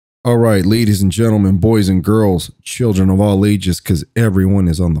All right, ladies and gentlemen, boys and girls, children of all ages, because everyone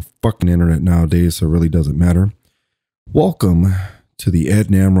is on the fucking internet nowadays, so it really doesn't matter. Welcome to the Ed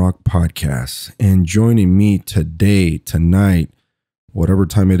Namrok podcast. And joining me today, tonight, whatever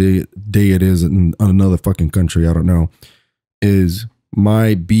time day it is in another fucking country, I don't know, is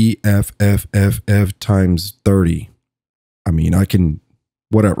my BFFFF times 30. I mean, I can,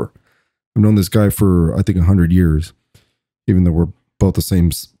 whatever. I've known this guy for, I think, 100 years, even though we're both the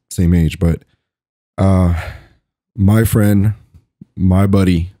same age, but my friend, my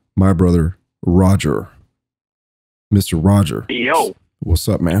buddy, my brother, Roger, Mr. Roger. Yo. What's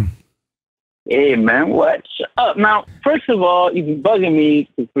up, man? Hey, man, what's up? Now, first of all, you've been bugging me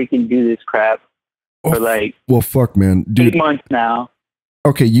to freaking do this crap for well, fuck, man, dude. 8 months now.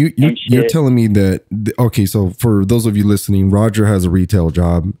 Okay, you're telling me that. Okay, so for those of you listening, Roger has a retail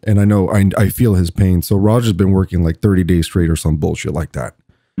job, and I know I feel his pain. So Roger's been working like 30 days straight or some bullshit like that.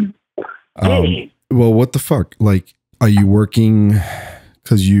 Well, what the fuck? Like, are you working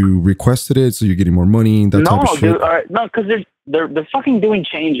because you requested it, so you're getting more money? That type of shit? Dude, no, because they're fucking doing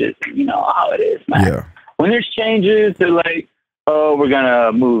changes. You know how it is, man. Yeah. When there's changes, they're like, oh, we're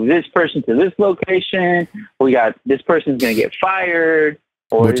gonna move this person to this location. We got this person's gonna get fired,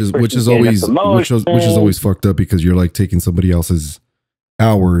 or which is always fucked up because you're like taking somebody else's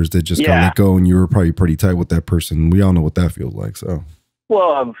hours that just got let go, and you were probably pretty tight with that person. We all know what that feels like. So.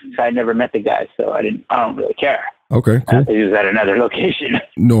 Well, I never met the guy, so I don't really care. Okay, cool. He was at another location.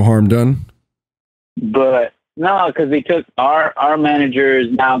 No harm done. But no, because they took our manager is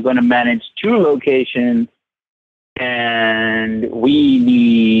now going to manage 2 locations, and we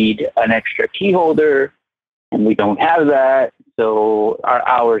need an extra key holder, and we don't have that, so our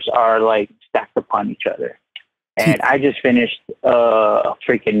hours are like stacked upon each other. And I just finished a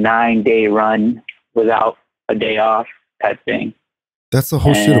freaking 9-day run without a day off type thing. That's the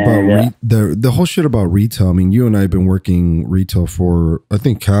whole shit about the whole shit about retail. I mean, you and I have been working retail for I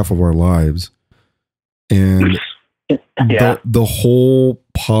think half of our lives, and the whole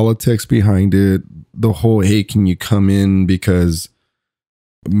politics behind it, the whole hey, can you come in because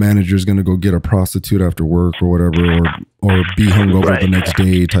manager's gonna go get a prostitute after work or whatever, or be hungover the next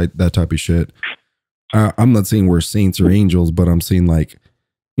day, that type of shit. I'm not saying we're saints or angels, but I'm saying like,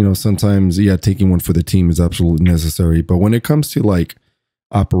 you know, sometimes taking one for the team is absolutely necessary. But when it comes to like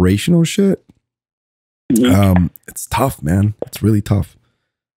operational shit, it's tough, man. It's really tough.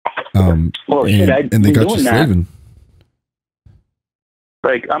 And they got you slaving.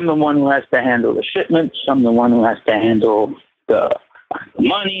 Like, I'm the one who has to handle the shipments. I'm the one who has to handle the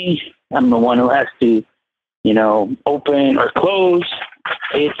money. I'm the one who has to, you know, open or close.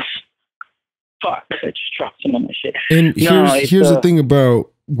 It's fuck. I just dropped some of my shit. And here's the thing about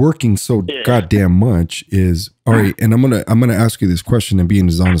working so goddamn much is, all right, and I'm gonna ask you this question and being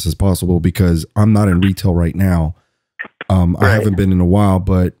as honest as possible because I'm not in retail right now. I haven't been in a while,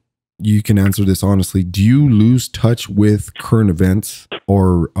 but you can answer this honestly. Do you lose touch with current events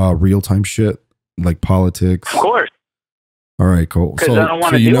or real-time shit like politics? Of course. All right, cool. Because I don't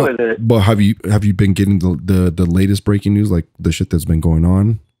want to deal with it. But have you been getting the latest breaking news, like the shit that's been going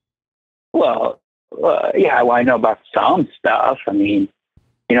on? Well, I know about some stuff. I mean,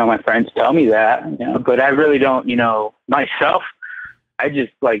 you know, my friends tell me that, you know, but I really don't, you know, myself, I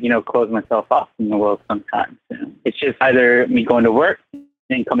just like, you know, close myself off from the world sometimes. You know? It's just either me going to work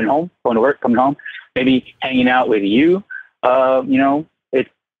and coming home, going to work, coming home, maybe hanging out with you. You know, it's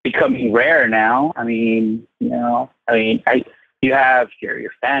becoming rare now. I mean, you have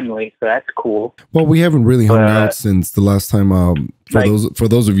your family, so that's cool. Well, we haven't really hung out since the last time. For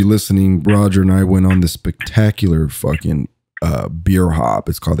those of you listening, Roger and I went on this spectacular fucking beer hop.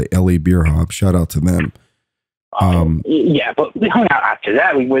 It's called the LA Beer Hop. Shout out to them. But we hung out after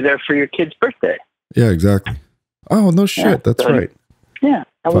that. We were there for your kid's birthday. Yeah, exactly. Oh no shit, that's right. Yeah,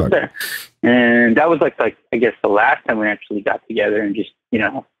 I was there, and that was like I guess the last time we actually got together and just, you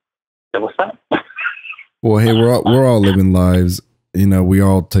know, said what's up. Well, hey, we're all living lives. You know, we're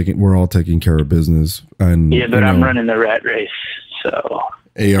all taking care of business, and but I'm running the rat race. So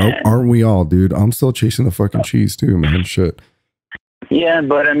hey, aren't we all, dude? I'm still chasing the fucking cheese too, man. Shit. Yeah,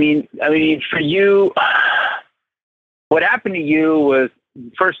 but I mean, for you, what happened to you was,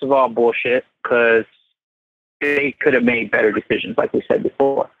 first of all, bullshit, because they could have made better decisions, like we said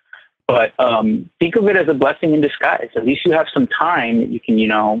before. But think of it as a blessing in disguise. At least you have some time that you can, you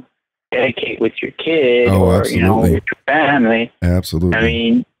know, dedicate with your kid you know, with your family. Absolutely. I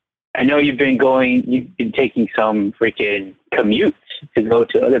mean, I know you've been taking some freaking commutes to go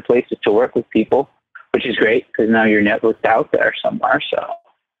to other places to work with people, which is great because now you're networked out there somewhere. So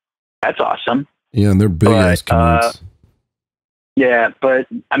that's awesome. Yeah, and they're big ass commutes. Yeah, but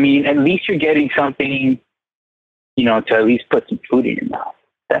I mean, at least you're getting something, to at least put some food in your mouth.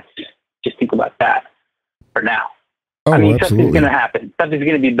 That's just think about that for now. Oh, I mean, absolutely. something's going to happen. Something's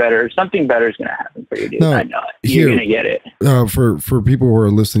going to be better. Something better is going to happen for you, dude. No, I know it. You're going to get it. For people who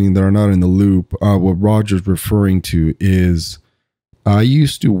are listening that are not in the loop, what Roger's referring to is I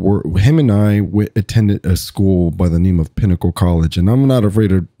used to work. Him and I attended a school by the name of Pinnacle College, and I'm not afraid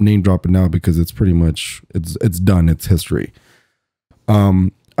to name drop it now because it's pretty much it's done. It's history.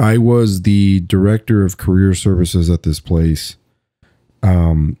 I was the director of career services at this place,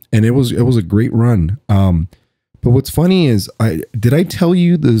 and it was a great run. But what's funny is did I tell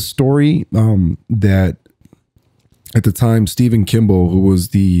you the story that at the time Stephen Kimball, who was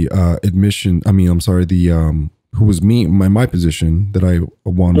the who was my position that I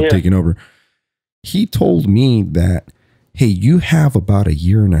wound up taking over, he told me that, hey, you have about a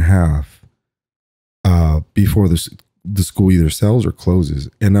year and a half before the school either sells or closes.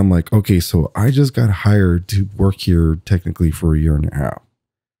 And I'm like, okay, so I just got hired to work here technically for a year and a half.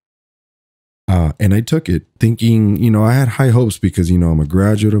 And I took it thinking, I had high hopes because, I'm a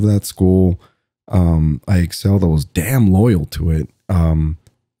graduate of that school. I excelled. I was damn loyal to it.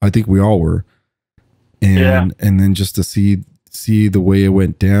 I think we all were. And then just to see the way it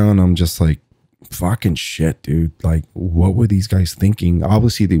went down, I'm just like, fucking shit, dude. Like, what were these guys thinking?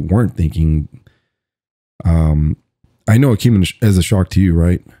 Obviously they weren't thinking. I know it came as a shock to you,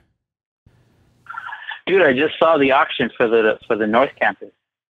 right? Dude, I just saw the auction for the North Campus.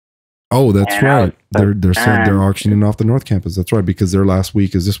 Oh, that's right. They're auctioning off the North Campus. That's right, because their last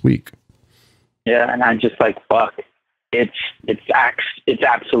week is this week. Yeah, and I'm just like, fuck. It's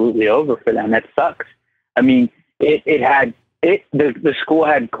absolutely over for them. That sucks. I mean, the school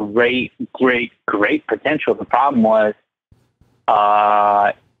had great potential. The problem was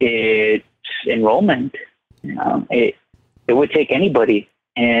its enrollment. It would take anybody,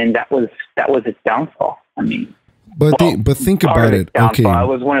 and that was its downfall. I mean, but think about it. Okay, I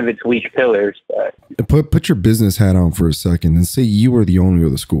was one of its weak pillars. But put your business hat on for a second and say you were the owner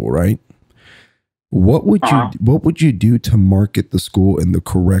of the school, right? What would you do to market the school in the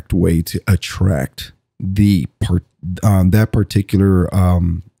correct way to attract that particular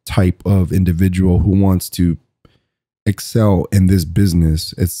type of individual who wants to excel in this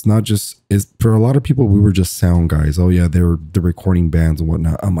business? It's not just for a lot of people. We were just sound guys. Oh yeah, they're recording bands and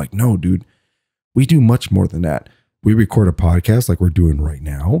whatnot. I'm like, no, dude, we do much more than that. We record a podcast like we're doing right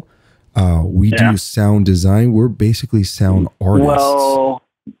now. We do sound design. We're basically sound artists. Well,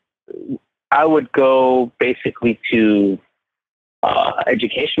 I would go basically to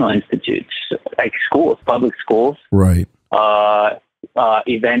educational institutes like schools, public schools, right?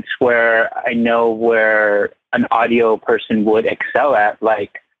 Events where I know where an audio person would excel at.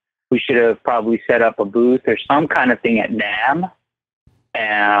 Like, we should have probably set up a booth or some kind of thing at NAMM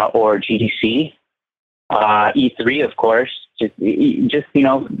or GDC, E3, of course. Just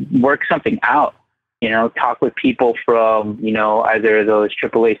work something out. Talk with people from either those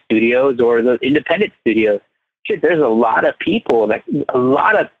AAA studios or those independent studios. Shit, there's a lot of people that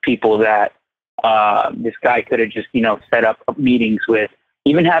this guy could have just set up meetings with.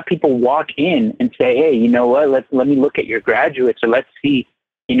 Even have people walk in and say, hey, you know what? Let me look at your graduates, or let's see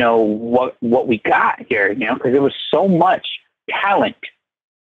what we got here. Because there was so much talent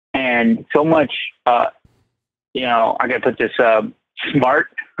and so much I gotta put this smart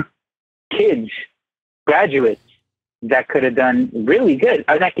kids, graduates that could have done really good,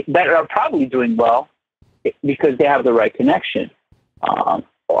 that are probably doing well because they have the right connection.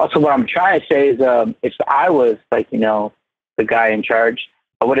 Also, what I'm trying to say is, if I was the guy in charge,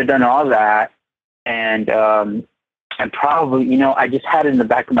 I would have done all that, and probably, I just had it in the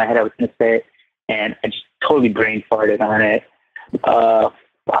back of my head. I was going to say it, and I just totally brain farted on it.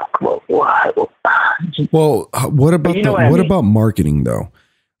 Well, what about marketing though?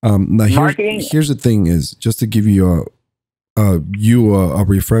 Now here's the thing: is just to give you a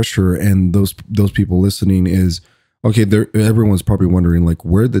refresher, and those people listening is okay. Everyone's probably wondering, like,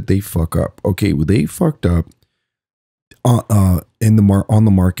 where did they fuck up? Okay, well, they fucked up on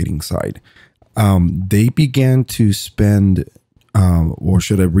the marketing side. They began to spend, or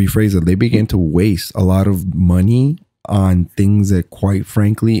should I rephrase it? They began to waste a lot of money on things that, quite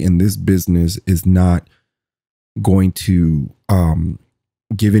frankly, in this business is not going to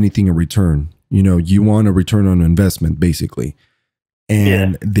give anything in return. You want a return on investment, basically.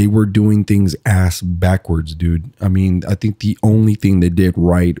 And they were doing things ass backwards, dude. I mean, I think the only thing they did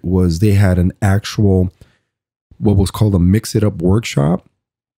right was they had an actual, what was called a mix it up workshop,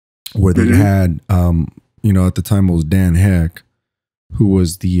 where they had, at the time it was Dan Heck, who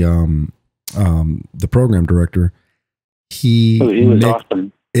was the program director. He was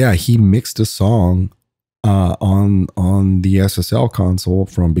awesome. Yeah, he mixed a song on the SSL console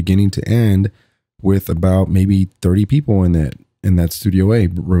from beginning to end with about maybe 30 people in that Studio A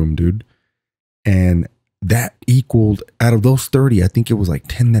room, dude. And that equaled, out of those 30, I think it was like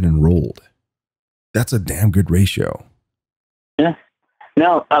 10 that enrolled. That's a damn good ratio. Yeah.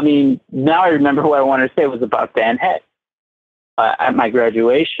 No, I mean, now I remember what I wanted to say was about Dan Heck. At my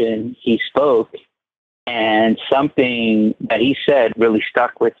graduation, he spoke, and something that he said really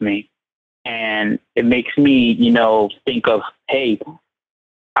stuck with me. And it makes me, think of, hey,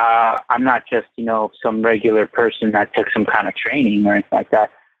 I'm not just, some regular person that took some kind of training or anything like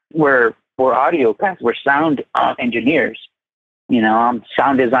that. We're audio guys. We're sound engineers. I'm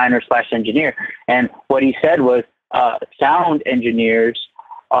sound designer / engineer. And what he said was, sound engineers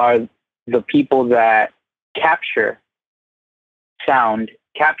are the people that capture sound,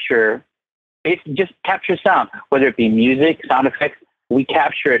 it's just capture sound, whether it be music, sound effects. We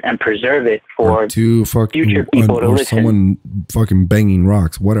capture it and preserve it for future people to listen. Someone fucking banging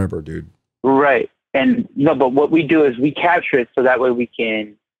rocks, whatever, dude. Right. And no, but what we do is we capture it so that way we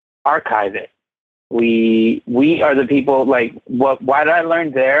can archive it. We are the people, like, what I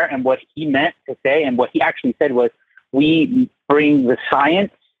learned there and what he meant to say and what he actually said was, we bring the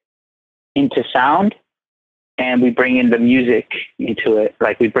science into sound and we bring in the music into it.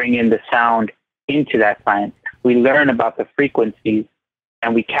 Like, we bring in the sound into that science. We learn about the frequencies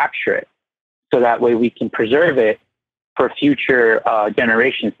and we capture it so that way we can preserve it for future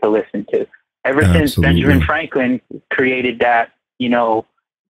generations to listen to. Ever since Benjamin Franklin created that,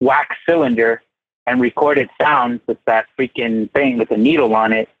 wax cylinder and recorded sound with that freaking thing with a needle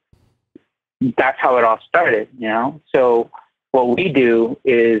on it, that's how it all started, So what we do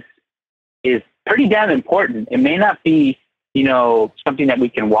is pretty damn important. It may not be, something that we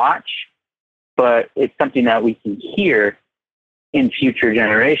can watch, but it's something that we can hear in future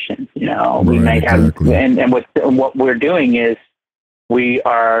generations. We might have, and what we're doing is we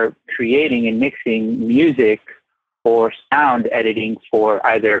are creating and mixing music or sound editing for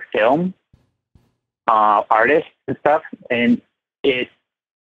either film, artists and stuff, and it's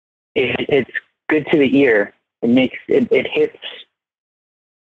good to the ear. It makes it hits.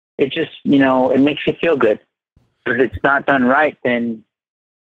 It just it makes you feel good. If it's not done right, then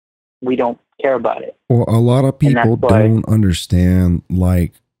we don't care about it. Well, a lot of people don't understand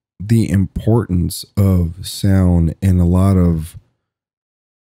like the importance of sound in a lot of,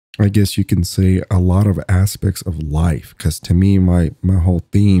 I guess you can say, a lot of aspects of life. Because to me, my whole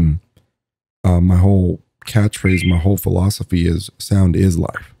theme, my whole catchphrase, my whole philosophy is sound is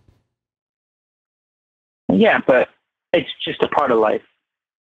life. Yeah, but it's just a part of life.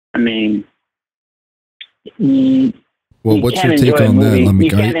 I mean, what's your take on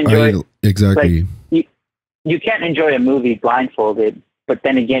that? Exactly. Like, you can't enjoy a movie blindfolded, but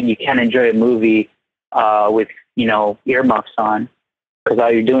then again, you can't enjoy a movie with earmuffs on, because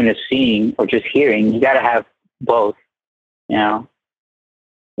all you're doing is seeing or just hearing. You got to have both. Yeah,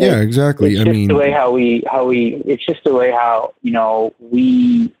 exactly. It's just the way how we. It's just the way how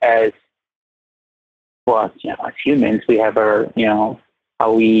we as as humans, we have our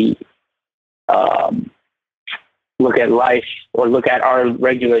how we look at life or look at our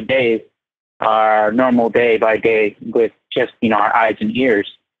regular days, our normal day by day with just, our eyes and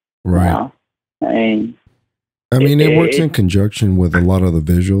ears. Right. I mean, it works in conjunction with a lot of the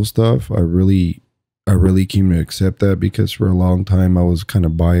visual stuff. I really came to accept that, because for a long time I was kind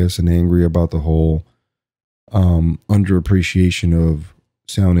of biased and angry about the whole underappreciation of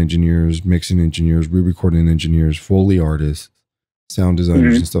sound engineers, mixing engineers, re-recording engineers, Foley artists, sound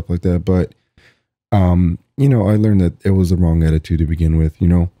designers and stuff like that. But I learned that it was the wrong attitude to begin with,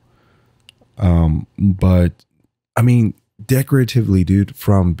 but I mean, decoratively, dude,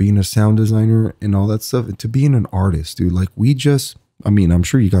 from being a sound designer and all that stuff to being an artist, dude, like I'm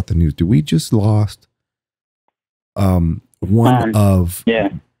sure you got the news, dude. We just lost one of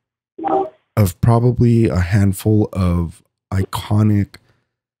probably a handful of iconic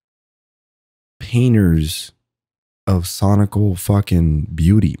painters of sonical fucking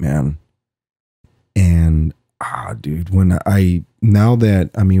beauty, man. And dude, we'll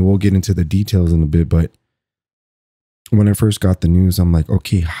get into the details in a bit, but when I first got the news, I'm like,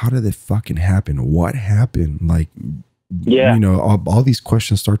 okay, how did it fucking happen? What happened? Like, all these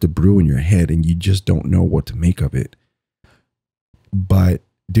questions start to brew in your head and you just don't know what to make of it. But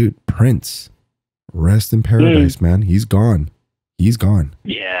dude, Prince, rest in paradise, man. He's gone.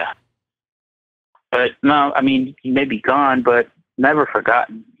 Yeah. But no, I mean, he may be gone, but never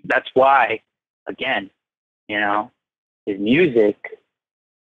forgotten. That's why, again, his music,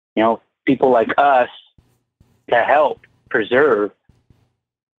 people like us to help preserve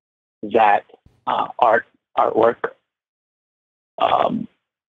that artwork,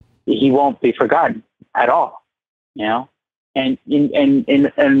 he won't be forgotten at all, you know. And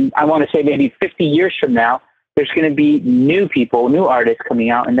I want to say maybe 50 years from now, there's going to be new people, new artists coming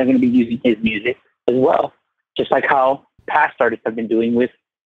out, and they're going to be using his music as well, just like how past artists have been doing with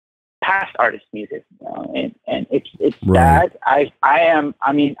past artists' music. You know? And it's right.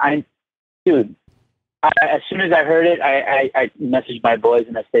 sad. Dude. As soon as I heard it, I messaged my boys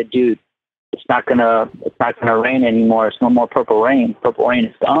and I said, dude, it's not gonna rain anymore. It's no more Purple Rain. Purple Rain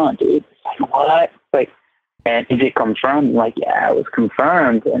is gone, dude. It's like, what? Like, and is it confirmed? Like, yeah, it was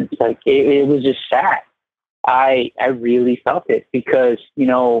confirmed. And it's like, it was just sad. I really felt it because, you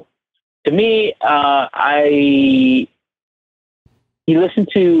know, to me, you listen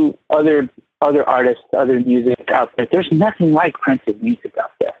to other artists, other music out there. There's nothing like Prince's music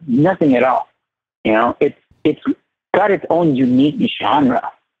out there. Nothing at all. You know, it's got its own unique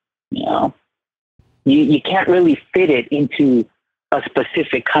genre. You know, you can't really fit it into a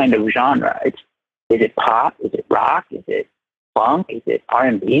specific kind of genre. Is it pop? Is it rock? Is it funk? Is it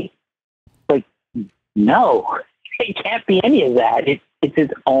R&B? Like, no, it can't be any of that. It's his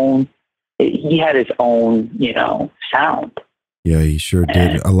own. He had his own, you know, sound. Yeah, he sure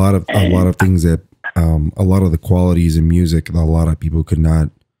did. A lot of things that a lot of the qualities in music that a lot of people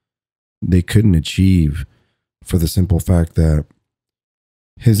couldn't achieve, for the simple fact that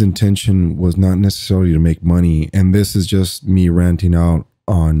his intention was not necessarily to make money. And this is just me ranting out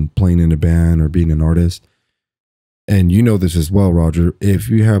on playing in a band or being an artist. And you know this as well, Roger. If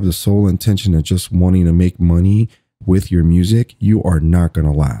you have the sole intention of just wanting to make money with your music, you are not going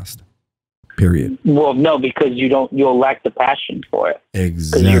to last. Period. Well, no, because you'll lack the passion for it.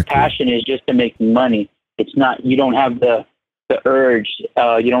 Exactly. Because your passion is just to make money. It's not, you don't have the urge,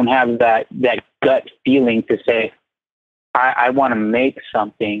 you don't have that gut feeling to say, I want to make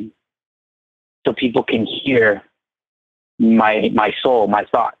something so people can hear my soul, my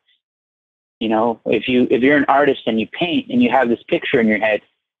thoughts. You know, if you're an artist and you paint and you have this picture in your head,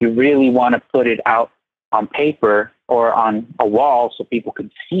 you really want to put it out on paper or on a wall so people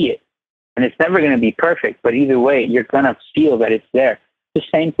can see it. And it's never going to be perfect, but either way, you're going to feel that it's there. The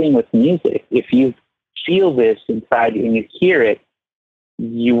same thing with music. If you feel this inside you and you hear it,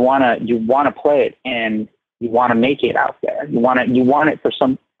 you want to play it and you want to make it out there. You want it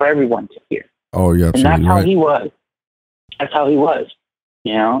for everyone to hear. Oh, yeah, and that's how he was. That's how he was.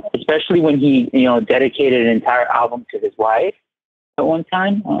 You know, especially when he, you know, dedicated an entire album to his wife at one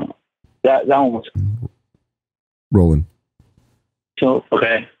time. That one was rolling. So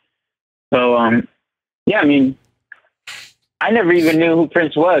okay. So yeah, I mean, I never even knew who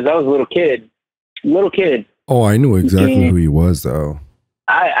Prince was. I was a little kid. Oh, I knew exactly who he was, though.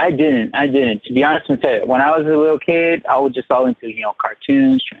 I didn't. To be honest with you, when I was a little kid, I was just all into, you know,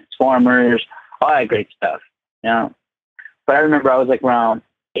 cartoons, Transformers, all that great stuff. You know, but I remember I was like around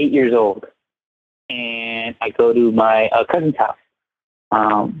 8 years old, and I go to my cousin's house,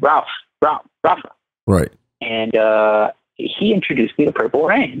 Ralph. Right. And he introduced me to Purple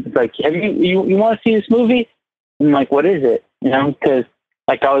Rain. It's like, have you want to see this movie? I'm like, what is it? You know, because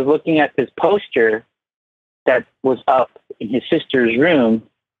like I was looking at this poster that was up in his sister's room,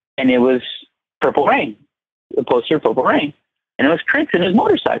 and it was Purple Rain, the poster of Purple Rain, and it was Prince in his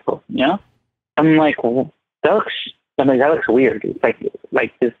motorcycle. You know, I'm like, well, that looks weird. It's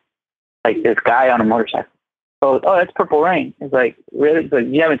like this guy on a motorcycle. Oh, that's Purple Rain. It's like, really? It's like,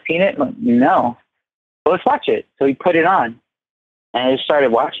 you haven't seen it? I'm like, no. Well, let's watch it. So he put it on, and I just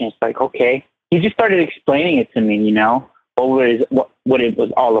started watching. It's like, okay. He just started explaining it to me, you know, what it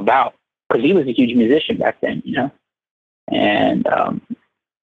was all about, because he was a huge musician back then, you know. And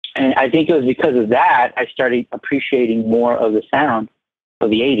I think it was because of that I started appreciating more of the sound of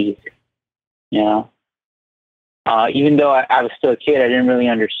the 80s, you know. Even though I was still a kid, I didn't really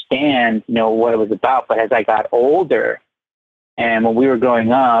understand, you know, what it was about. But as I got older, and when we were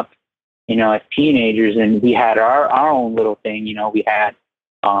growing up, you know, as teenagers, and we had our own little thing, you know, we had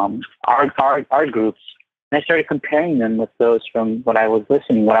our groups, and I started comparing them with those from what I was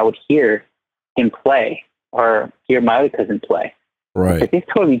listening, what I would hear him play or hear my other cousin play. Right. It's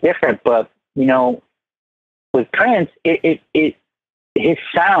totally different, but you know, with Prince, his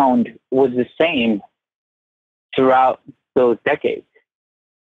sound was the same throughout those decades.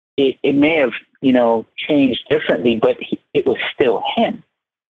 It may have, you know, changed differently, but it was still him.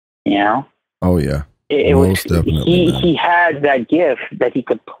 You know? Oh yeah. It was definitely. He had that gift that he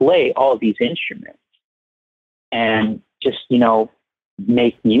could play all these instruments and just, you know,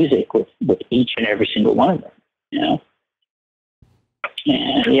 make music with each and every single one of them. You know?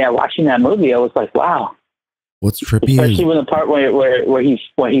 And yeah, watching that movie, I was like, wow, What's trippy especially when the part where he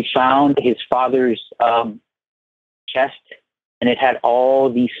found his father's chest, and it had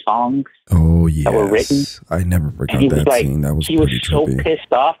all these songs. Oh yes, that were written. I never forgot that scene. That was he was so trippy.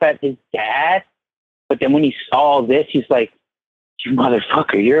 pissed off at his dad, but then when he saw this, he's like, "You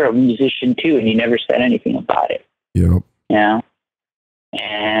motherfucker, you're a musician too," and he never said anything about it. Yep. Yeah.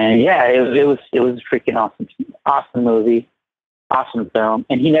 And yeah, it was a freaking awesome movie, awesome film,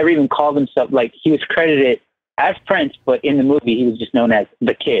 and he never even called himself, like, he was credited as Prince, but in the movie he was just known as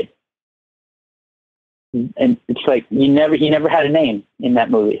the Kid. And it's like he never had a name in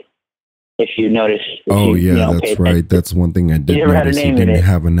that movie. If you notice. That's right. That's one thing I did notice. He didn't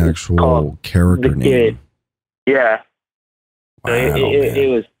have an actual character name. Yeah. Wow,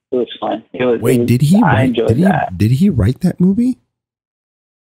 it was fun. Did he write that movie?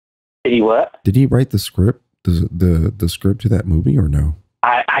 Did he what? Did he write the script? The script to that movie or no?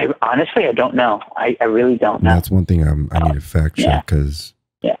 I honestly, I don't know. I really don't know. That's one thing I need to fact check, because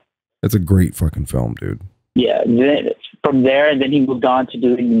it's a great fucking film, dude. Yeah. From there, then he moved on to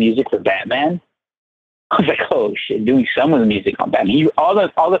doing the music for Batman. I was like, oh shit, doing some of the music on Batman. All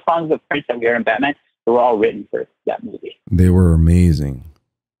the songs of Prince that we heard in Batman, they were all written for that movie. They were amazing.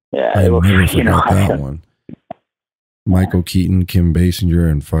 Yeah, I never forgot that one. Michael Keaton, Kim Basinger,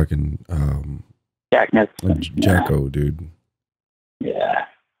 and fucking Jack Nicholson. Jacko, dude. Yeah.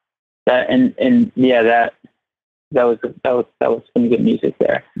 That was some good music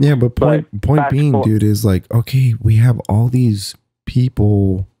there. Yeah, but point being, dude, is like, okay, we have all these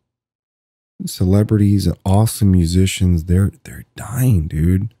people, celebrities, and awesome musicians. They're dying,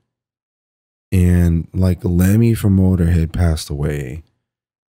 dude. And like Lemmy from Motorhead passed away.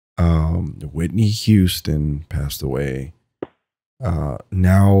 Whitney Houston passed away.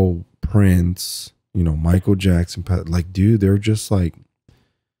 Now Prince, Michael Jackson. Like, dude, they're just like,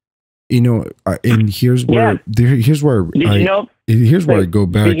 and here's where I go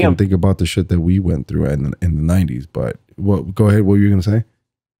back and think about the shit that we went through in the 90s. But go ahead. What were you gonna say?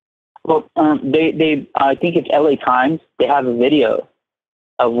 Well, they I think it's LA Times. They have a video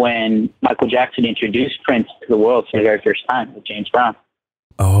of when Michael Jackson introduced Prince to the world for the very first time with James Brown.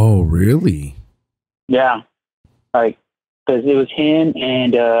 Oh, really? Yeah, like, because it was him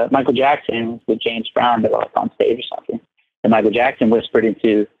and Michael Jackson with James Brown. They were like on stage or something, and Michael Jackson whispered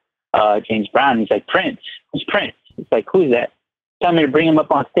into James Brown. He's like, "Prince, who's Prince?" It's like, "Who's that?" Tell me to bring him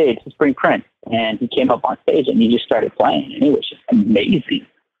up on stage. Let's bring Prince. And he came up on stage and he just started playing, and it was just amazing.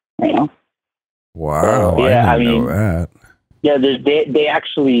 Wow! So, I didn't know that. Yeah, they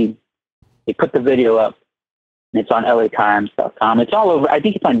actually put the video up. It's on LATimes.com. It's all over. I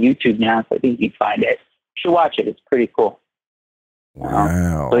think it's on YouTube now, so I think you can find it. You should watch it. It's pretty cool.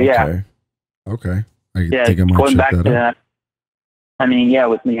 Wow. So yeah. Okay. I think I might going check back that to out. that. I mean, yeah,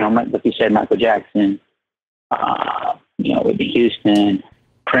 with like you said, Michael Jackson, Whitney Houston,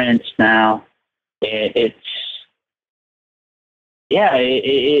 Prince. Now, these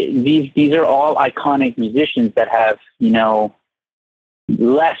are all iconic musicians that have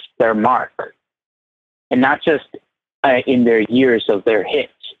left their mark, and not just in their years of their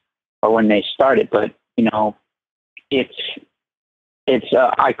hits or when they started, but it's an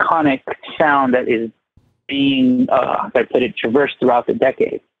iconic sound that is being, as I put it, traversed throughout the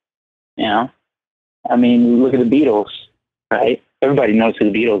decades. I mean, look at the Beatles, right? Everybody knows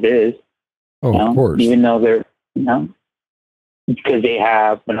who the Beatles is. Oh, of course. Even though they're, because they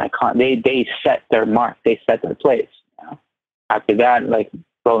have an icon, they set their mark, they set their place. After that, like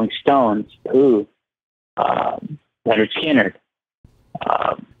Rolling Stones, Leonard Skinner,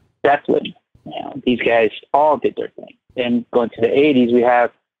 Zeppelin, these guys all did their thing. Then going to the 80s, we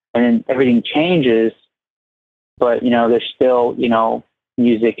have, and then everything changes, but there's still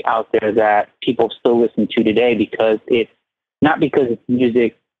music out there that people still listen to today, because it's not because it's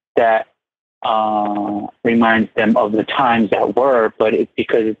music that reminds them of the times that were, but it's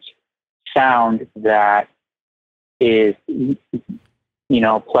because it's sound that is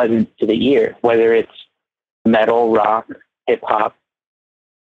pleasant to the ear, whether it's metal, rock, hip hop,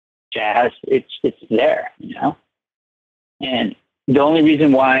 jazz. It's there, and the only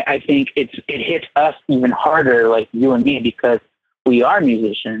reason why I think it hits us even harder, like you and me, because we are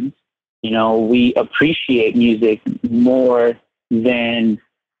musicians, we appreciate music more than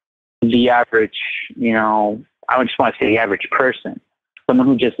the average, I just want to say the average person, someone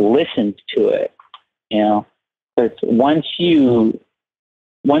who just listens to it, because once you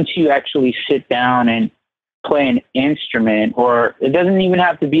actually sit down and play an instrument, or it doesn't even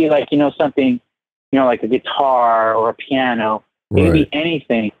have to be like, something, like a guitar or a piano, it could be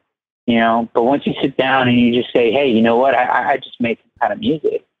anything, but once you sit down and you just say, hey, you know what, I just make this kind of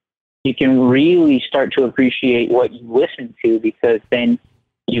music, you can really start to appreciate what you listen to, because then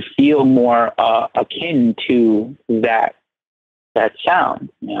you feel more akin to that sound,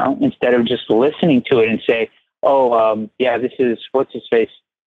 you know, instead of just listening to it and say, oh, yeah, this is what's his face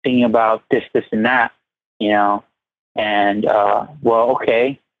singing about this, and that, you know, and well,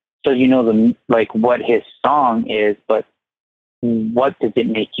 okay, so you know like what his song is, but what does it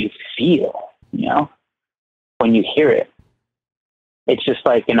make you feel, you know, when you hear it? It's just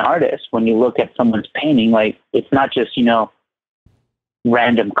like an artist, when you look at someone's painting, like, it's not just, you know,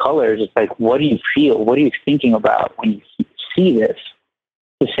 random colors. It's like, what do you feel? What are you thinking about when you see this?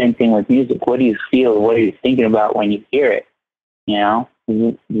 The same thing with music. What do you feel? What are you thinking about when you hear it? You know,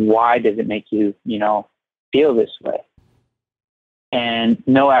 why does it make you, you know, feel this way? And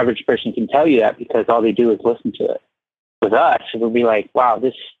no average person can tell you that, because all they do is listen to it. With us, it would be like, wow,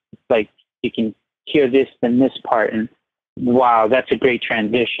 this, like, you can hear this and this part, and wow, that's a great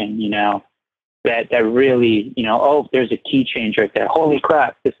transition, you know, that really, you know, oh, there's a key change right there. Holy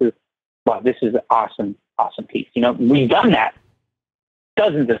crap, this is an awesome piece. You know, we've done that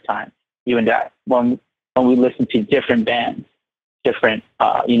dozens of times, you and I, when we listen to different bands, different,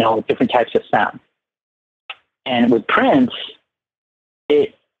 you know, different types of sound. And with Prince,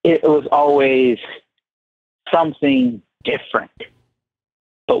 it was always something different,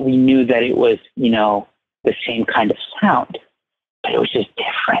 but we knew that it was, you know, the same kind of sound, but it was just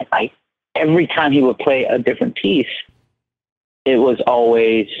different. Like, every time he would play a different piece, it was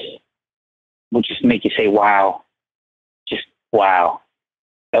always, would just make you say, wow, just wow,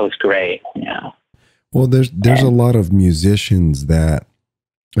 that was great. Yeah. Well, there's a lot of musicians that,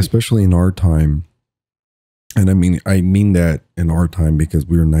 especially in our time, and I mean that in our time because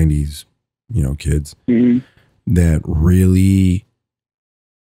we were 90s, you know, kids, that really,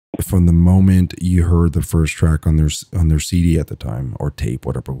 from the moment you heard the first track on their CD at the time, or tape,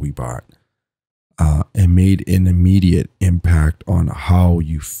 whatever we bought, it made an immediate impact on how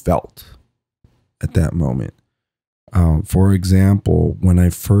you felt at that moment. For example, when I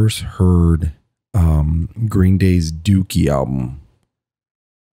first heard Green Day's Dookie album,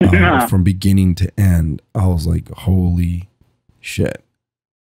 from beginning to end, I was like, holy shit,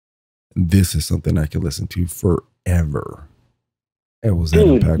 this is something I could listen to forever. It was that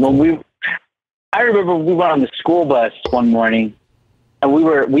impactful. I remember we went on the school bus one morning, and we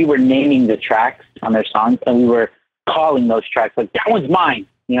were naming the tracks on their songs, and we were calling those tracks like, that one's mine,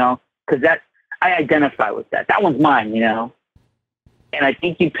 you know, because I identify with that. That one's mine, you know. And I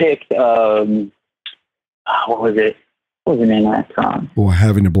think you picked what was it? What was the name of that song? Well,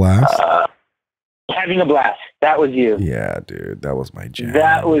 Having a Blast. Having a Blast. That was you. Yeah, dude, that was my jam.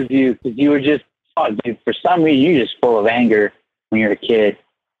 That was you, because you were just, dude, for some reason you're just full of anger when you're a kid,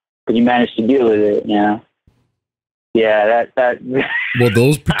 but you managed to deal with it, you know? Yeah, that. Well,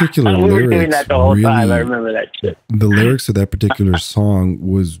 those particular we lyrics, were doing that the whole time. I remember that shit. The lyrics of that particular song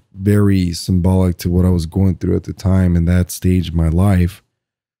was very symbolic to what I was going through at the time in that stage of my life.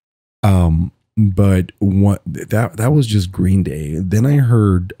 But that was just Green Day. Then I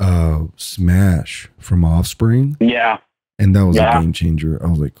heard Smash from Offspring. Yeah. And that was a game changer. I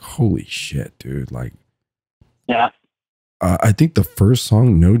was like, holy shit, dude. Like, yeah. I think the first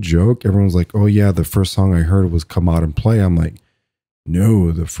song, no joke, everyone's like, oh yeah, the first song I heard was Come Out and Play. I'm like,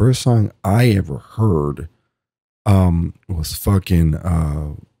 no, the first song I ever heard was fucking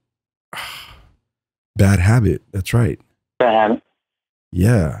Bad Habit. That's right. Bad Habit.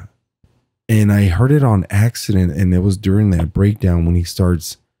 Yeah. And I heard it on accident, and it was during that breakdown when he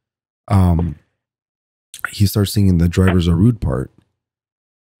starts singing the Drivers Are Rude part.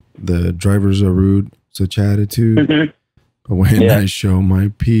 The drivers are rude, such attitude. Mm-hmm. When I show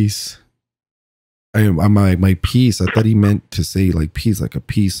my peace, my peace. I thought he meant to say like peace, like a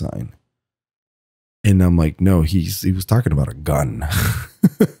peace sign. And I'm like, no, he was talking about a gun.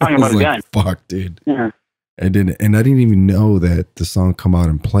 Talking about a gun. Fuck, dude. Yeah. And I didn't even know that the song "Come Out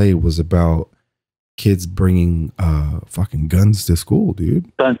and Play" was about kids bringing fucking guns to school,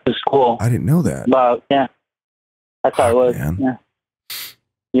 dude. Guns to school. I didn't know that. Well, yeah, that's how it was. Man. Yeah.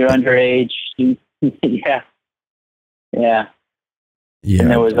 You're underage. Yeah. Yeah. Yeah.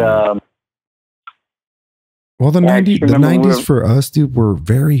 And there was well, the 90s for us, dude, were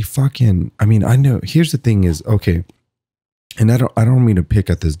very fucking, I mean, I know, here's the thing is, okay, and I don't mean to pick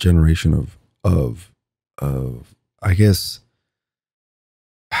at this generation of I guess,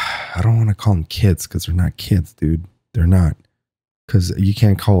 I don't want to call them kids, because they're not kids, dude. They're not, because you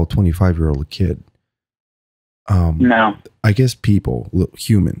can't call a 25-year-old a kid. No. I guess people, What?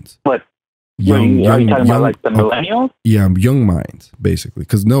 humans. Are you talking about like the millennials? Yeah, young minds, basically.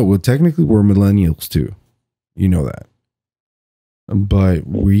 Because technically we're millennials too. You know that. but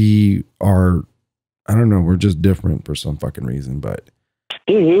we are, I don't know, we're just different for some fucking reason. But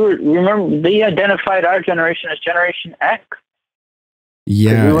dude, remember they identified our generation as Generation X.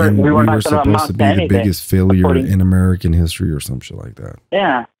 Yeah, and we were supposed to be the biggest failure in American history or some shit like that.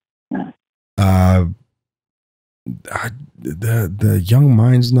 Yeah. The young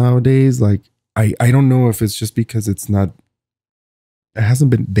minds nowadays, like, I don't know if it's just because they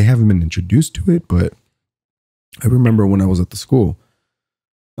haven't been introduced to it, but I remember when I was at the school,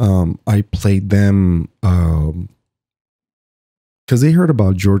 I played them because they heard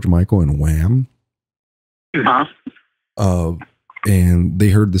about George Michael and Wham. And they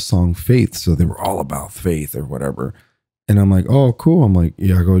heard the song Faith, so they were all about faith or whatever. And I'm like, oh, cool. I'm like,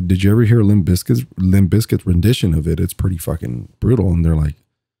 yeah. I go, did you ever hear Limp Bizkit's rendition of it? It's pretty fucking brutal. And they're like,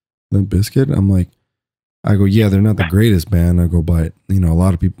 Limp Bizkit? I'm like, I go, yeah, they're not the greatest band. I go, but a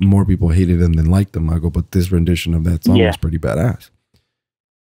lot of more people hated them than liked them. I go, but this rendition of that song was pretty badass.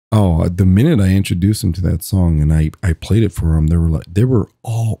 Oh, the minute I introduced them to that song and I played it for them, they were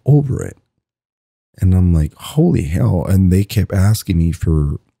all over it. And I'm like, holy hell. And they kept asking me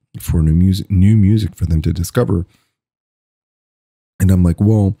for new music for them to discover. And I'm like,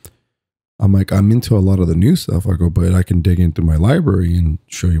 I'm into a lot of the new stuff. I go, but I can dig into my library and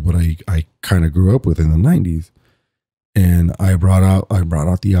show you what I kind of grew up with in the 90s. And I brought out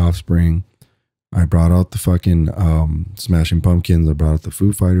the Offspring. I brought out the fucking Smashing Pumpkins. I brought out the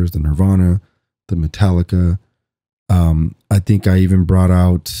Foo Fighters, the Nirvana, the Metallica. I think I even brought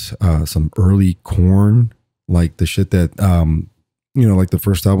out some early Korn, like the shit that, like the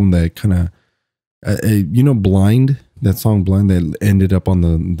first album that kind of, Blind, that song Blind that ended up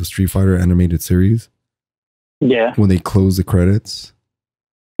on the Street Fighter animated series. Yeah. When they closed the credits.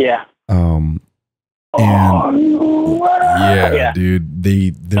 Yeah. Dude,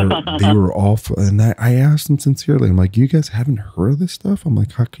 they were awful. And I asked them sincerely, I'm like, you guys haven't heard of this stuff? I'm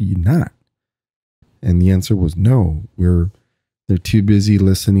like, how could you not? And the answer was no. They're too busy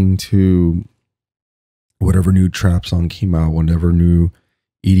listening to whatever new trap song came out, whatever new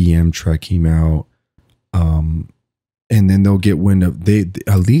EDM track came out. And then they'll get wind of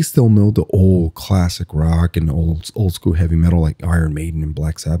at least they'll know the old classic rock and old school heavy metal like Iron Maiden and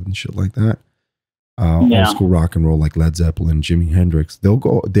Black Sabbath and shit like that. Old school rock and roll like Led Zeppelin, Jimi Hendrix.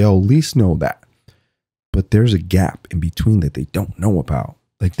 They'll at least know that. But there's a gap in between that they don't know about.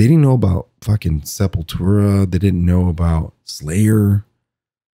 Like they didn't know about fucking Sepultura. They didn't know about Slayer.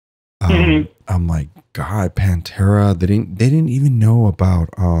 I'm like, God, Pantera. They didn't even know about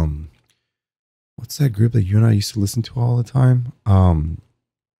what's that group that you and I used to listen to all the time? God,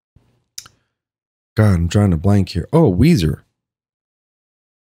 I'm trying to blank here. Oh, Weezer.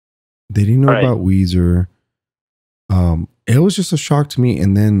 They didn't know about Weezer. It was just a shock to me.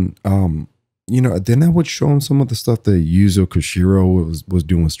 And then then I would show them some of the stuff that Yuzo Koshiro was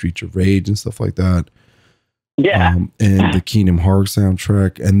doing with Streets of Rage and stuff like that. Yeah. And the Kingdom Hearts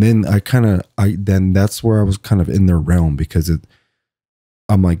soundtrack. And then then that's where I was kind of in their realm because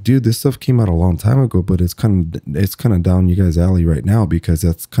I'm like, dude, this stuff came out a long time ago, but it's kind of down you guys' alley right now because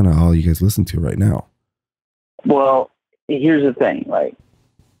that's kind of all you guys listen to right now. Well, here's the thing, like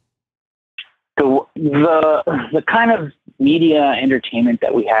the kind of media entertainment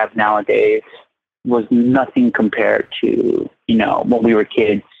that we have nowadays was nothing compared to, when we were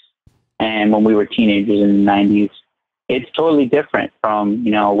kids and when we were teenagers in the 90s. It's totally different from,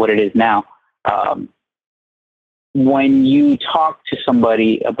 what it is now. When you talk to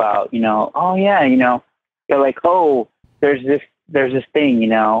somebody about, oh yeah, they're like, oh, there's this thing,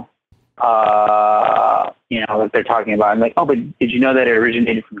 that they're talking about. I'm like, oh, but did you know that it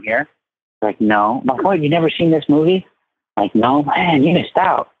originated from here? Like, no. I'm like, oh, you never seen this movie? Like, no, man, you missed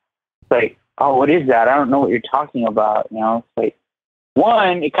out. It's like, oh, what is that? I don't know what you're talking about. It's like,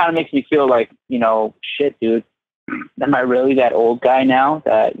 one, it kind of makes me feel like, shit, dude, am I really that old guy now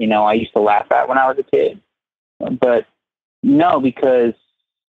that, I used to laugh at when I was a kid? But no, because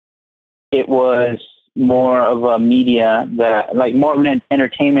it was more of a media that, like, more of an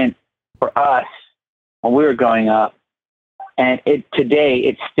entertainment for us when we were growing up. And today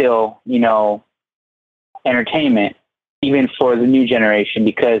it's still, entertainment, even for the new generation,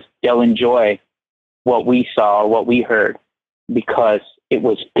 because they'll enjoy what we saw or what we heard because it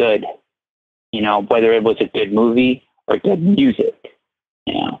was good, whether it was a good movie or good music,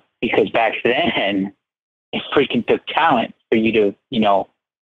 because back then it freaking took talent for you to,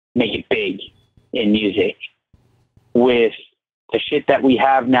 make it big in music. With the shit that we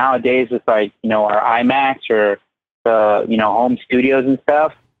have nowadays with like, our IMAX or the, home studios and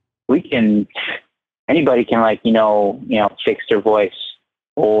stuff, anybody can like, fix their voice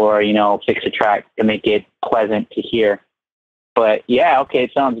or, fix a track to make it pleasant to hear. But yeah, okay,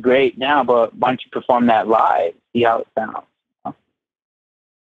 it sounds great now, but why don't you perform that live? See how it sounds.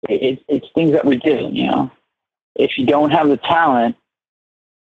 It's things that we do, you know. If you don't have the talent,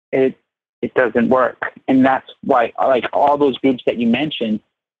 it doesn't work. And that's why, like, all those groups that you mentioned,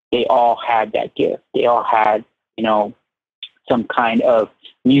 they all had that gift. They all had, you know, some kind of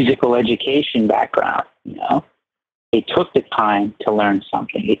musical education background, you know. They took the time to learn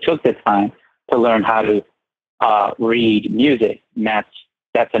something. They took the time to learn how to read music. And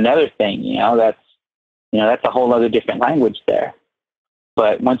that's another thing, you know, that's a whole other different language there.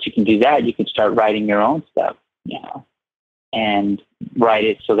 But once you can do that, you can start writing your own stuff, you know, and write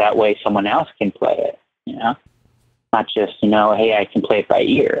it so that way someone else can play it, you know, not just, you know, hey, I can play it by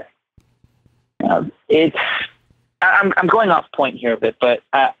ear. I'm going off point here a bit, but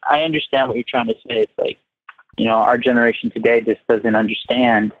I understand what you're trying to say. It's like, you know, our generation today just doesn't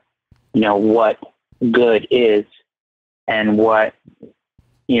understand, you know, what good is and what,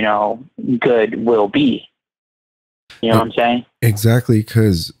 you know, good will be. You know what I'm saying? Exactly,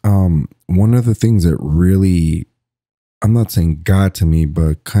 because one of the things that really, I'm not saying got to me,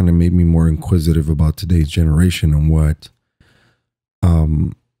 but kind of made me more inquisitive about today's generation and what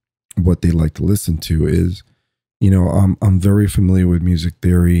they like to listen to is, you know, I'm very familiar with music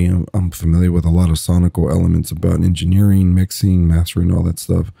theory. I'm familiar with a lot of sonical elements about engineering, mixing, mastering, all that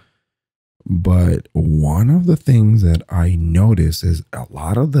stuff. But one of the things that I noticed is a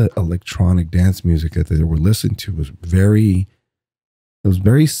lot of the electronic dance music that they were listening to was very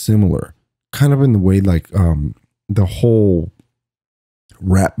similar, kind of in the way like the whole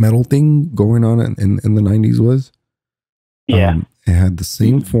rap metal thing going on in the 90s was. Yeah. It had the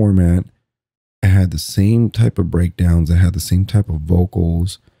same format. It had the same type of breakdowns. It had the same type of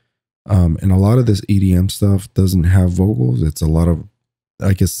vocals. And a lot of this EDM stuff doesn't have vocals. It's a lot of,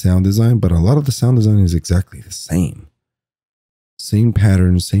 I guess, sound design, but a lot of the sound design is exactly the same. Same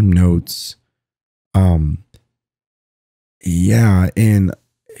patterns, same notes. Yeah, and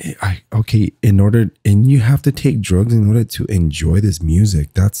and you have to take drugs in order to enjoy this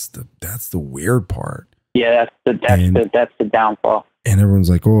music. That's the weird part. Yeah, that's the downfall. And everyone's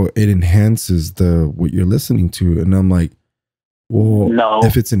like, "Oh, it enhances what you're listening to," and I'm like, "Well, no.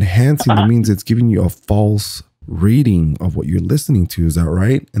 If it's enhancing, that means it's giving you a false reading of what you're listening to. Is that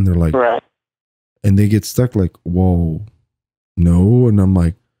right?" And they're like, right. And they get stuck like, "Whoa, no," and I'm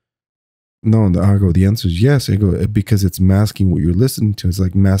like, "No." And I go, "The answer is yes." I go, "Because it's masking what you're listening to. It's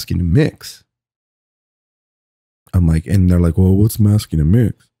like masking a mix." I'm like, and they're like, "Well, what's masking a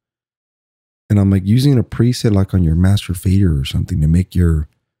mix?" And I'm like, using a preset like on your master fader or something to make your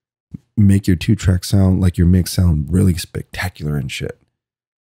 2-track sound, like your mix, sound really spectacular and shit.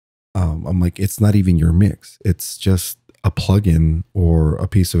 I'm like, it's not even your mix. It's just a plugin or a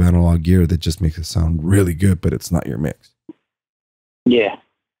piece of analog gear that just makes it sound really good, but it's not your mix. Yeah.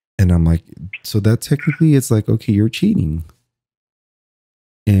 And I'm like, so that technically it's like, okay, you're cheating.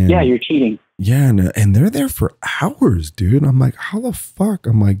 And yeah, you're cheating. Yeah, and they're there for hours, dude. I'm like, how the fuck?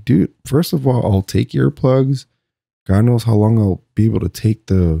 I'm like, dude, first of all, I'll take earplugs. God knows how long I'll be able to take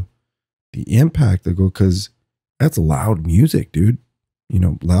the impact to go, because that's loud music, dude. You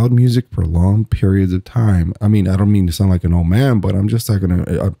know, loud music for long periods of time. I mean, I don't mean to sound like an old man, but I'm just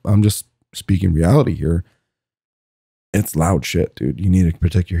I'm just speaking reality here. It's loud shit, dude. You need to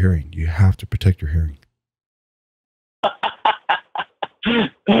protect your hearing. You have to protect your hearing.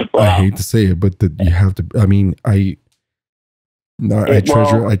 Wow. I hate to say it, but you have to. I mean, I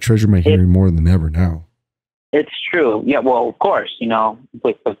treasure my hearing more than ever now. It's true. Yeah. Well, of course, you know,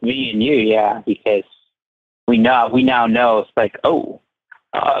 with me and you, yeah, because we now know it's like, oh,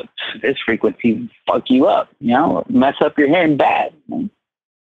 this frequency fuck you up, you know, mess up your hearing bad.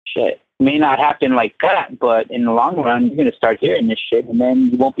 Shit. It may not happen like that, but in the long run, you're gonna start hearing this shit, and then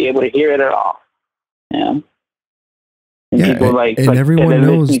you won't be able to hear it at all. You know? And yeah, people and everyone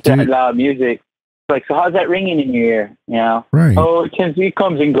knows, dude. Loud music. Like, so how's that ringing in your ear? You know? Right. Oh, it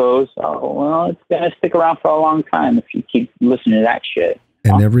comes and goes. Oh, well, it's gonna stick around for a long time if you keep listening to that shit.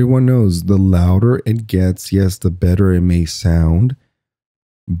 And everyone knows the louder it gets, yes, the better it may sound.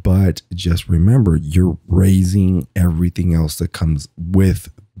 But just remember, you're raising everything else that comes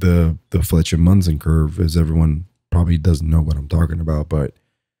with the Fletcher-Munson curve, as everyone probably doesn't know what I'm talking about. But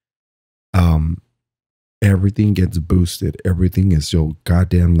everything gets boosted. Everything is so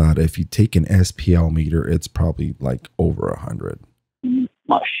goddamn loud. If you take an SPL meter, it's probably like over 100.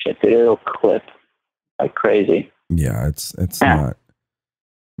 Oh shit, dude, it'll clip like crazy. Yeah, it's not.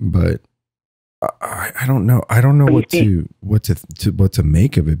 But I don't know. I don't know what to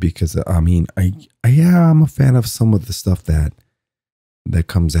make of it, because I mean, I'm a fan of some of the stuff that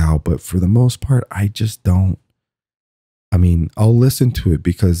comes out, but for the most part, I just don't. I mean, I'll listen to it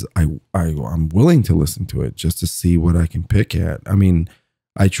because I'm willing to listen to it just to see what I can pick at. I mean,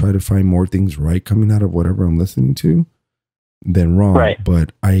 I try to find more things right coming out of whatever I'm listening to than wrong, right.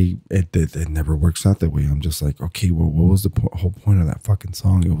 but it never works out that way. I'm just like, okay, well, what was the whole point of that fucking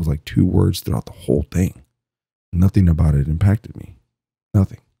song? It was like 2 words throughout the whole thing. Nothing about it impacted me.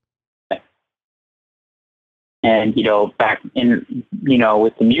 Nothing. And, you know, back in, you know,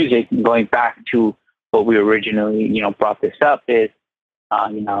 with the music, going back to what we originally, you know, brought this up is,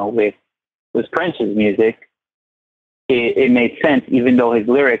 you know, with Prince's music, it made sense, even though his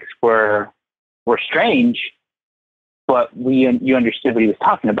lyrics were strange, but you understood what he was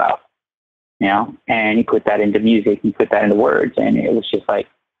talking about, you know, and he put that into music, he put that into words, and it was just like,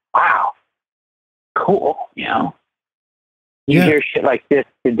 wow, cool, you know. You hear shit like this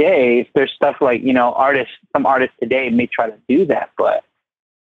today. There's stuff like, you know, some artists today may try to do that, but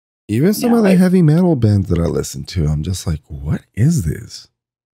even some of the heavy metal bands that I listen to, I'm just like, what is this?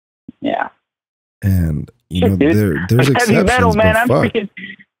 Yeah. And you know, there's exceptions, heavy metal, man. I'm fuck. freaking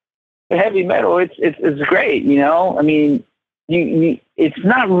heavy metal. It's great, you know. I mean, you it's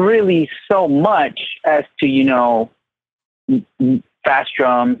not really so much as to, you know, fast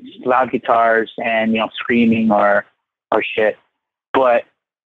drums, loud guitars, and, you know, screaming or shit, but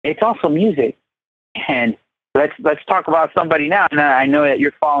it's also music. And let's talk about somebody now. And I know that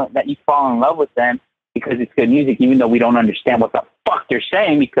you fall in love with them because it's good music, even though we don't understand what the fuck they're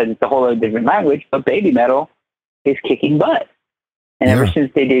saying because it's a whole other different language. But baby metal is kicking butt, and ever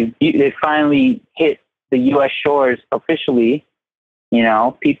since they finally hit the U.S. shores officially, you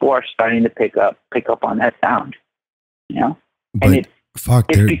know, people are starting to pick up on that sound, you know. But fuck,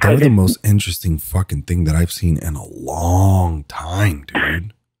 they're the most interesting fucking thing that I've seen in a long time,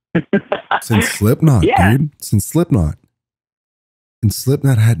 dude. Since Slipknot, dude. Since Slipknot. And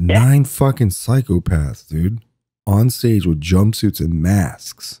Slipknot had 9 fucking psychopaths, dude, on stage with jumpsuits and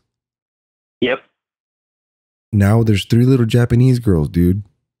masks. Yep. Now there's 3 little Japanese girls, dude,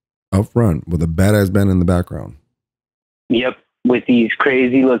 up front with a badass band in the background. Yep. With these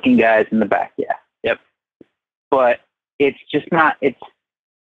crazy looking guys in the back. Yeah. Yep. But it's just not, it's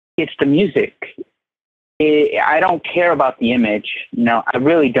the music. I don't care about the image. No, I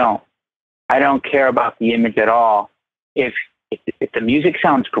really don't. I don't care about the image at all. If the music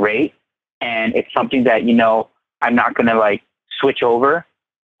sounds great and it's something that, you know, I'm not going to like switch over,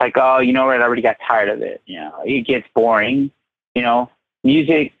 like, oh, you know what? I already got tired of it. You know, it gets boring. You know,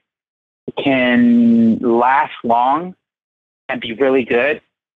 music can last long and be really good,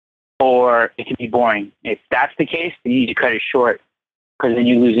 or it can be boring. If that's the case, then you need to cut it short because then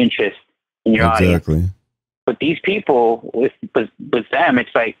you lose interest in your audience. But these people, with them, it's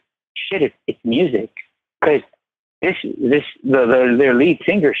like, shit, it's music. Because their lead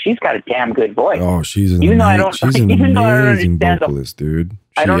singer, she's got a damn good voice. Oh, she's an amazing vocalist, dude.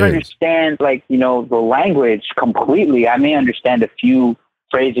 I don't understand, like, you know, the language completely. I may understand a few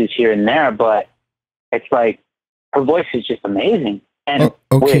phrases here and there, but it's like her voice is just amazing. And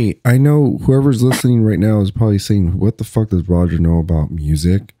okay, I know whoever's listening right now is probably saying, what the fuck does Roger know about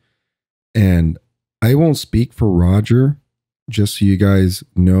music? And I won't speak for Roger, just so you guys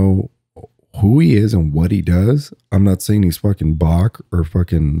know who he is and what he does. I'm not saying he's fucking Bach or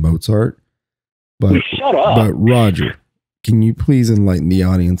fucking Mozart, but shut up. But Roger, can you please enlighten the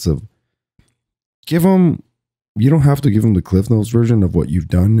audience of, give him, you don't have to give him the Cliff Notes version of what you've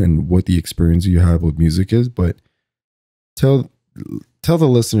done and what the experience you have with music is, but tell the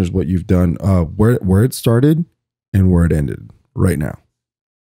listeners what you've done, where it started and where it ended right now.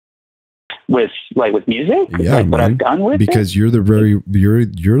 With music? Yeah, like man. What I've done with because it? you're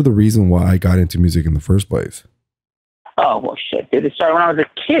the reason why I got into music in the first place. Oh, well, shit, dude. It started when I was a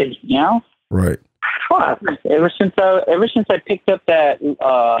kid, you know? Right. Fuck. Ever since I picked up that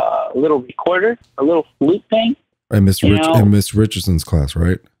little recorder, a little flute thing. And Miss Richardson's class,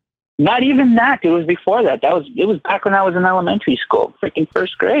 right? Not even that, dude. It was before that. It was back when I was in elementary school, freaking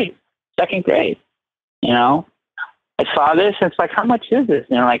first grade, second grade. You know, I saw this and it's like, how much is this?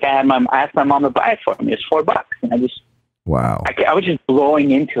 You know, like I asked my mom to buy it for me. It's $4, and I was just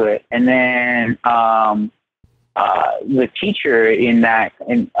blowing into it. And then the teacher in that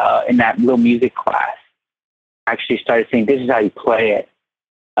little music class actually started saying, "This is how you play it."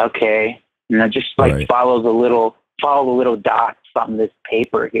 Okay, and I just follow the little dots on this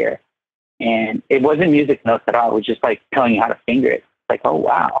paper here. And it wasn't music notes at all. It was just like telling you how to finger it. Like, oh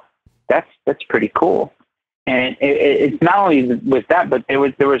wow, that's pretty cool. And it's not only with that, but there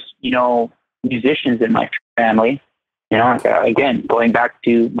was you know, musicians in my family. You know, again, going back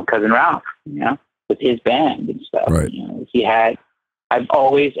to my cousin Ralph. You know, with his band and stuff. Right. You know,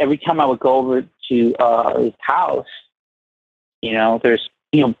 every time I would go over to his house, You know, there's,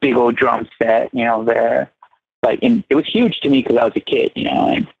 big old drum set, there. Like, and it was huge to me because I was a kid,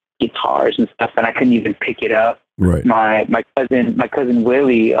 and guitars and stuff, and I couldn't even pick it up. Right. My cousin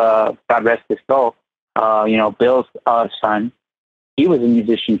Willie, God rest his soul, Bill's son, he was a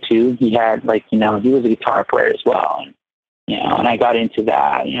musician too. He had he was a guitar player as well. And, and I got into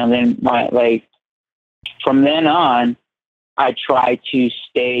that, then from then on, I tried to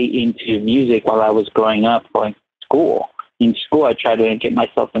stay into music while I was growing up, going to school. In school, I tried to get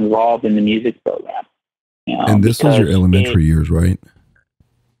myself involved in the music program. And this was your elementary years, right?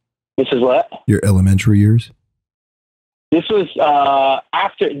 This is what? Your elementary years? This was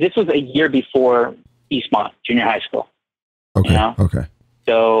this was a year before Eastmont Junior High School. Okay. Okay.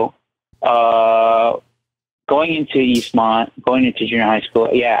 So, going into Eastmont, going into junior high school,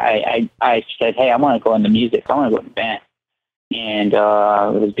 I said, hey, I want to go into music. I want to go into band. And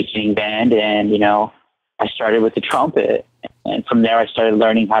it was beginning band, and, I started with the trumpet. And from there, I started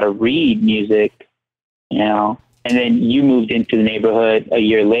learning how to read music, and then you moved into the neighborhood a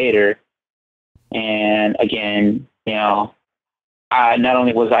year later. And again, not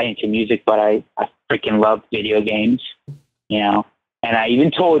only was I into music, but I freaking loved video games, and I even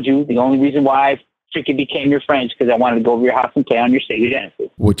told you the only reason why I freaking became your friend is because I wanted to go over your house and play on your Sega Genesis.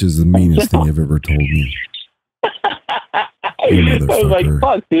 Which is the meanest thing you've ever told me. I was like,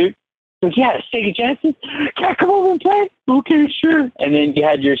 fuck, dude. Like, yeah, Sega Genesis. Can I come over and play? Okay, sure. And then you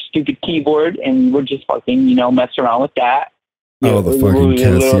had your stupid keyboard, and we were just fucking, mess around with that. Oh, the fucking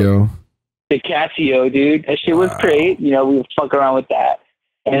Casio. The Casio, dude. That shit was great. We would fuck around with that.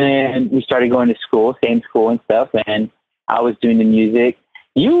 And then we started going to school, same school and stuff, and I was doing the music.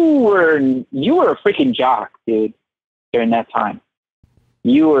 You were a freaking jock, dude, during that time.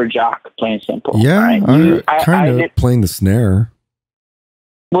 You were a jock, plain simple. Yeah, right? I kind of playing the snare.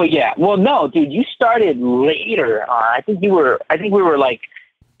 Well, yeah. Well, no, dude, you started later. I think we were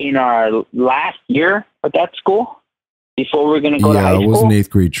in our last year at that school before we were going to go to high school. Yeah, it was an 8th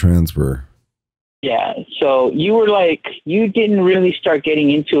grade transfer. Yeah, so you were you didn't really start getting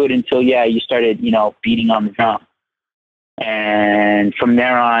into it until, you started, beating on the drum. And from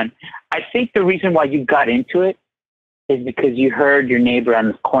there on, I think the reason why you got into it is because you heard your neighbor on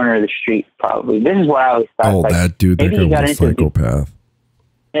the corner of the street, probably. This is why I always thought. Oh, that dude, that guy was a psychopath.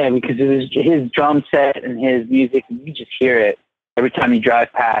 Yeah, because it was his drum set and his music, and you just hear it every time you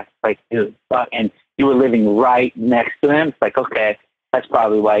drive past. Dude, fuck. And you were living right next to him. It's okay, that's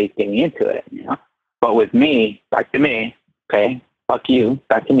probably why he's getting into it, But with me, back to me, okay, fuck you,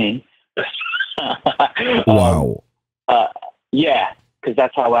 back to me. Wow. Yeah, because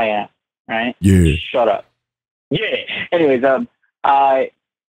that's how I am, right? Yeah. Shut up. Yeah. Anyways,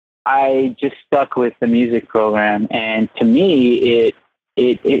 I just stuck with the music program, and to me,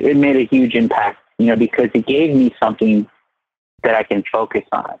 it made a huge impact, because it gave me something that I can focus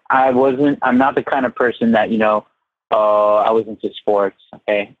on. I'm not the kind of person that, I was into sports.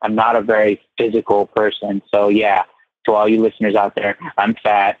 Okay. I'm not a very physical person. So yeah, to all you listeners out there, I'm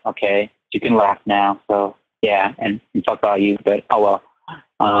fat. Okay. You can laugh now. So yeah. And fuck all you, but oh well.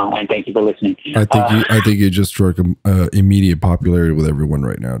 And thank you for listening. I think you just struck immediate popularity with everyone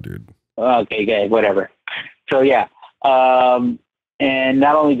right now, dude. Okay, good, whatever. So yeah, and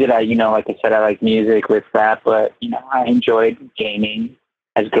not only did I, like I said, I like music with that, but I enjoyed gaming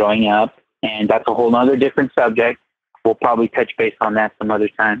as growing up, and that's a whole nother different subject. We'll probably touch base on that some other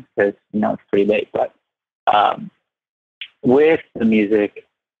time because it's pretty late. But with the music,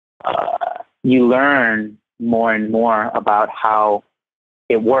 you learn more and more about how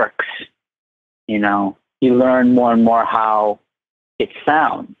it works. You learn more and more how it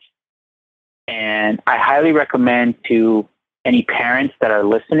sounds. And I highly recommend to any parents that are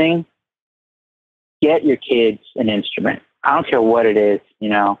listening, get your kids an instrument. I don't care what it is,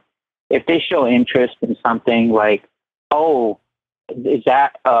 If they show interest in something like, oh, is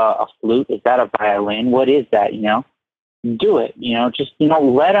that a flute? Is that a violin? What is that, Do it, just,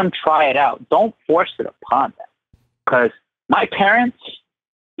 let them try it out. Don't force it upon them. Because my parents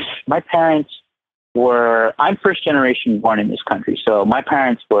were, I'm first generation born in this country. So my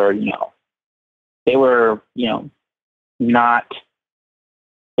parents were, they were, they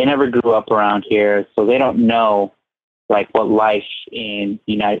never grew up around here. So they don't know what life in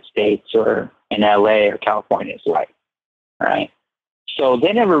the United States or in LA or California is like. Right. So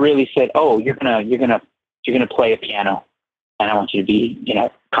they never really said, oh, you're going to play a piano and I want you to be,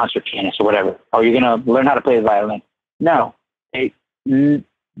 concert pianist or whatever, or you're going to learn how to play the violin. No,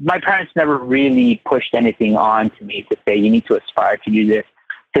 my parents never really pushed anything on to me to say, you need to aspire to do this.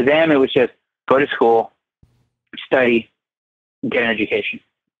 To them, it was just go to school, study, get an education.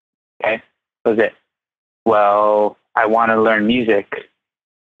 Okay. That was it. Well, I want to learn music.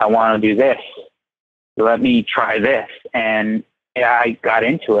 I want to do this. Let me try this. And yeah, I got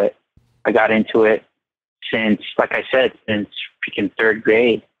into it. I got into it since, like I said, since freaking third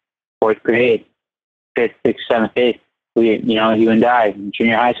grade, fourth grade, fifth, sixth, seventh, eighth. You and I,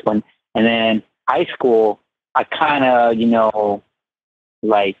 junior high school. And then high school, I kind of,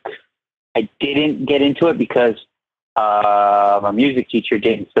 like, I didn't get into it because my music teacher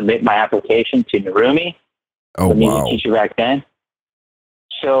didn't submit my application to Narumi, the music teacher back then.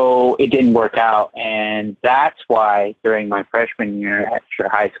 So it didn't work out. And that's why during my freshman year at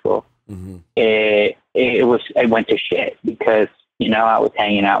high school, it went to shit because, I was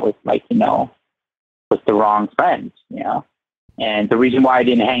hanging out with with the wrong friends, And the reason why I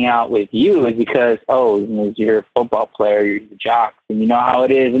didn't hang out with you is because, you're a football player, you're the jock, and you know how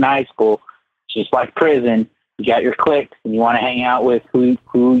it is in high school. It's just like prison. You got your cliques, and you want to hang out with who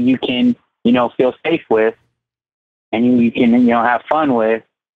you can, feel safe with, and you can, have fun with.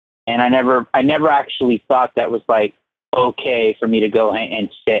 And I never actually thought that was like okay for me to go and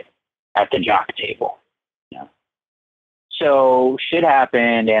sit at the jock table. So shit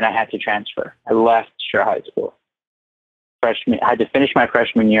happened, and I had to transfer. I left Sure High School. I had to finish my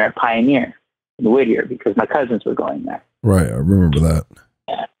freshman year at Pioneer in Whittier because my cousins were going there. Right, I remember that.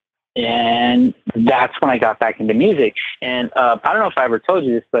 Yeah. And that's when I got back into music. And I don't know if I ever told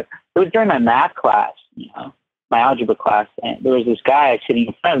you this, but it was during my math class, my algebra class, and there was this guy sitting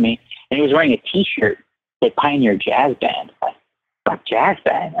in front of me, and he was wearing a T-shirt that Pioneer Jazz Band. Like jazz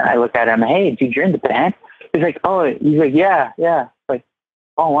band? And I look at him, hey, dude, you're in the band? He's like, yeah. Like,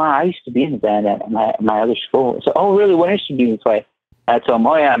 oh, wow, I used to be in the band at my other school. So, oh, really? What instrument do you play? I told him,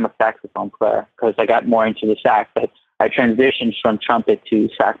 oh, yeah, I'm a saxophone player because I got more into the sax. I transitioned from trumpet to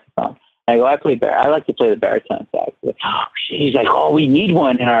saxophone. I go, I like to play the baritone sax. He's like, oh, we need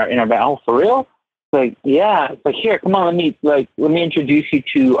one in our band. Oh, for real? Like, yeah. It's like, here, come on, let me introduce you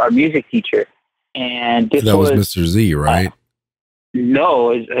to our music teacher. And that was Mr. Z, right?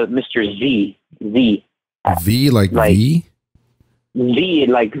 No, it's Mr. Z. Z. V like V? Z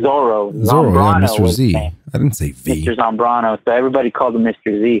like Zorro. Zorro, yeah, Mr. Z. I didn't say V. Mr. Zambrano. So everybody called him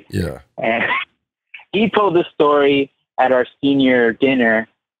Mr. Z. Yeah. And he told the story at our senior dinner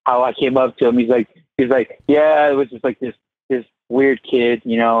how I came up to him. He's like, yeah, it was just like this weird kid,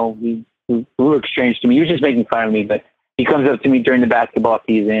 who looked strange to me. He was just making fun of me, but he comes up to me during the basketball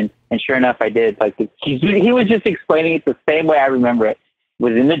season, and sure enough, I did. Like he was just explaining it the same way I remember it.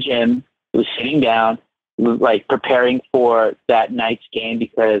 Was in the gym, was sitting down, like preparing for that night's game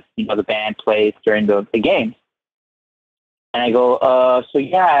because the band plays during the game. And I go, so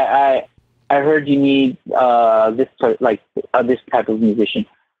yeah, I heard you need this type of musician.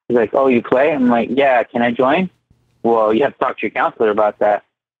 He's like, oh, you play? I'm like, yeah. Can I join? Well, you have to talk to your counselor about that.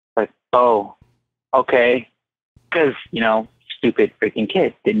 Like, oh, okay. Because, stupid freaking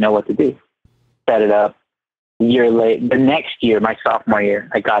kid didn't know what to do. Set it up. A year late, the next year, my sophomore year,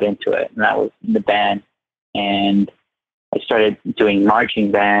 I got into it, and that was in the band. And I started doing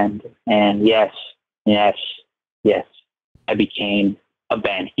marching band. And yes, I became a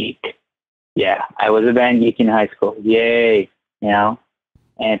band geek. Yeah, I was a band geek in high school. Yay,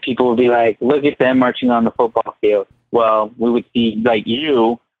 And people would be like, look at them marching on the football field. Well, we would see like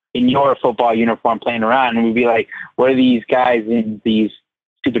you in your football uniform playing around, and we'd be like, what are these guys in these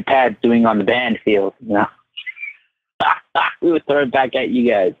stupid pads doing on the band field? We would throw it back at you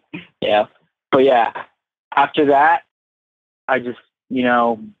guys. Yeah. But yeah, after that, I just,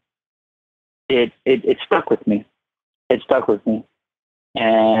 it stuck with me. It stuck with me.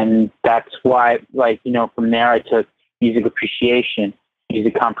 And that's why, from there I took music appreciation,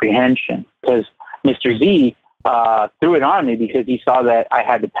 music comprehension, because Mr. Z threw it on me because he saw that I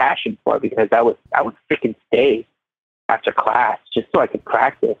had the passion for it, because I would freaking stay after class just so I could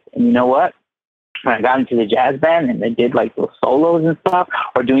practice. And you know what? When I got into the jazz band and they did like those solos and stuff,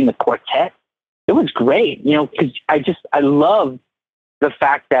 or doing the quartet, it was great, because I love the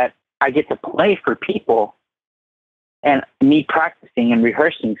fact that I get to play for people and me practicing and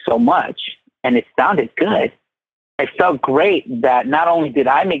rehearsing so much, and it sounded good. I felt great that not only did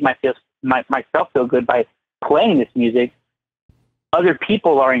I make myself feel good by playing this music, other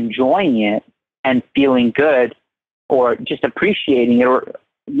people are enjoying it and feeling good, or just appreciating it, or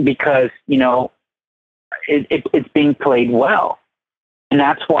because, it's being played well. And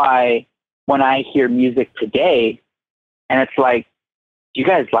that's why when I hear music today and it's like, do you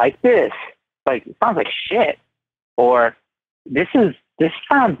guys like this? Like, it sounds like shit. Or this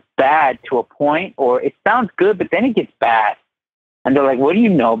sounds bad to a point, or it sounds good, but then it gets bad. And they're like, what do you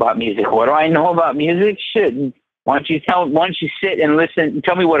know about music? What do I know about music? Shit. Once you sit and listen,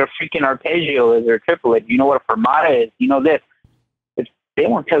 tell me what a freaking arpeggio is or a triplet. You know what a fermata is. You know this. If they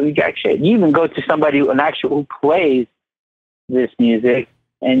won't tell you jack shit. You even go to somebody who plays this music,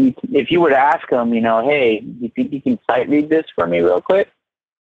 and if you were to ask them, hey, you think you can sight read this for me real quick?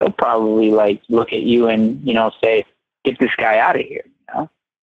 They'll probably like look at you and say, get this guy out of here.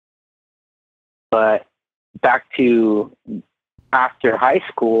 But back to after high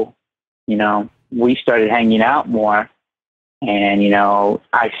school, we started hanging out more, and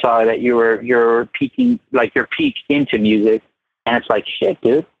I saw that you're peaking, like you're peaked into music, and it's like, shit,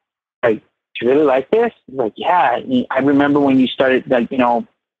 dude, like, do you really like this? Like, yeah. I remember when you started, like,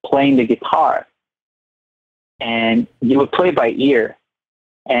 playing the guitar, and you would play by ear,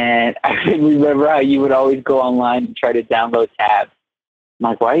 and I remember how you would always go online and try to download tabs.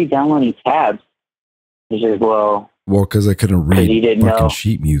 I'm like, why are you downloading tabs? He says, well, because I couldn't read fucking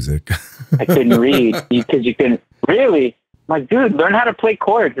sheet music. I couldn't read because you couldn't. Really? I'm like, dude, learn how to play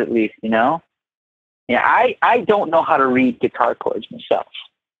chords at least, Yeah, I don't know how to read guitar chords myself.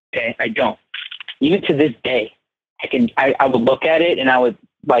 Okay, I don't. Even to this day, I would look at it and I would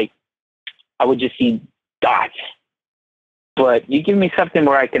just see dots. But you give me something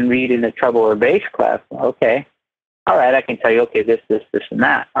where I can read in the treble or bass class, okay. All right, I can tell you, okay, this, and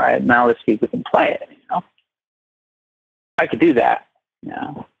that. All right, now let's see if we can play it, I could do that,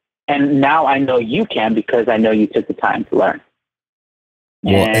 And now I know you can because I know you took the time to learn.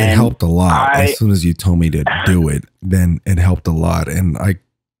 Well, it helped a lot. As soon as you told me to do it, then it helped a lot. And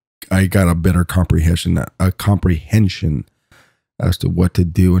I got a better comprehension as to what to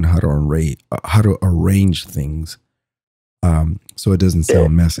do and how to arrange things, so it doesn't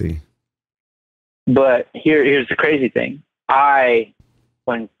sound messy. But here's the crazy thing.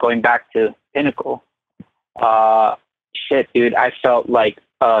 When going back to Pinnacle, shit, dude, I felt like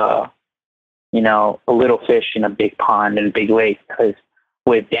a little fish in a big pond and a big lake, because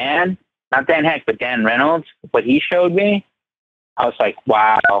with Dan, not Dan Heck, but Dan Reynolds, what he showed me, I was like,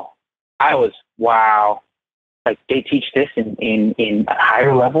 wow. Wow. Like, they teach this in a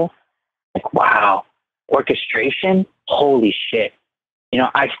higher level. Like, wow. Orchestration, holy shit.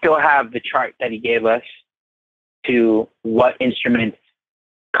 I still have the chart that he gave us to what instruments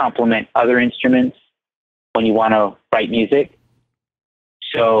complement other instruments when you want to write music.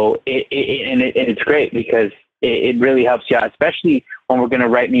 So it's great because it really helps you out, especially when we're going to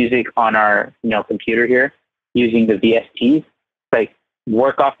write music on our computer here using the VSTs. Like,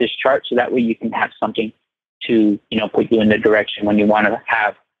 work off this chart so that way you can have something to put you in the direction when you want to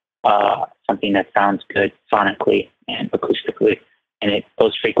have something that sounds good sonically and acoustically, and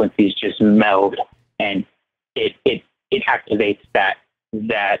those frequencies just meld, and it activates that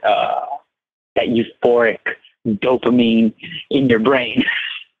euphoric dopamine in your brain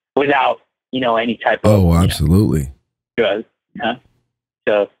without any type of absolutely drug.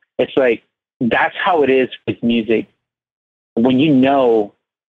 So it's like, that's how it is with music. When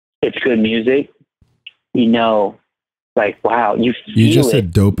it's good music, like, wow, you just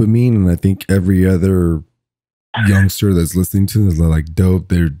said dopamine, and I think every other youngster that's listening to this is like, dope,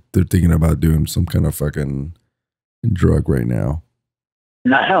 they're thinking about doing some kind of fucking drug right now.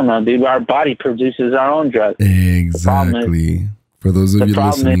 No, hell no, dude. Our body produces our own drug. Exactly. For those of you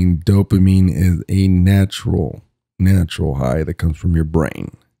listening, dopamine is a natural high that comes from your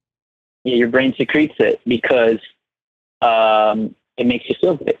brain. Yeah, your brain secretes it because it makes you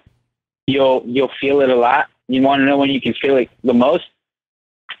feel good. You'll feel it a lot. You want to know when you can feel it the most?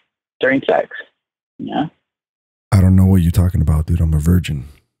 During sex. Yeah. I don't know what you're talking about, dude. I'm a virgin.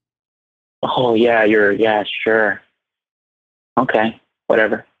 Oh yeah, sure. Okay,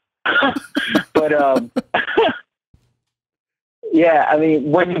 whatever. But yeah, I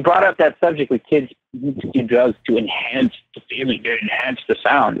mean, when you brought up that subject with kids do drugs to enhance the feeling, to enhance the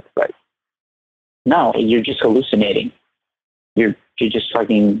sound, it's like, no, you're just hallucinating. You're just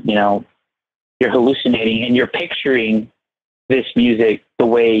fucking, you're hallucinating, and you're picturing this music the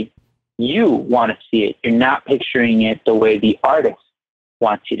way you want to see it. You're not picturing it the way the artist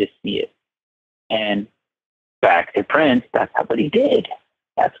wants you to see it. And back to Prince, that's what he did.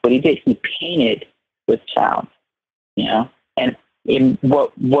 That's what he did. He painted with sound, And in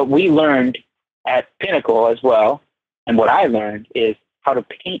what we learned at Pinnacle as well, and what I learned, is how to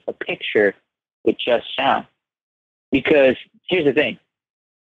paint a picture with just sound. Because here's the thing.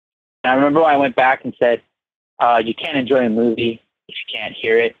 I remember when I went back and said, you can't enjoy a movie if you can't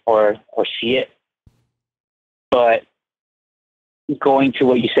hear it or see it. But going to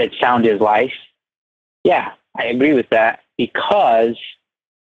what you said, sound is life. Yeah, I agree with that, because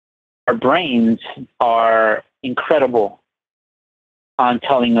our brains are incredible on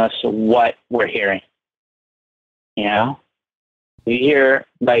telling us what we're hearing. You know, you hear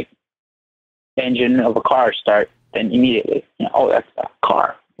like the engine of a car start, then immediately, oh, that's a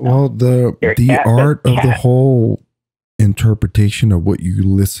car. Well, the art of the whole interpretation of what you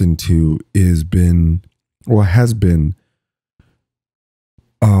listen to has been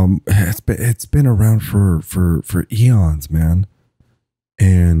it's been around for eons, man.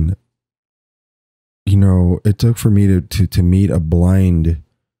 And it took for me to meet a blind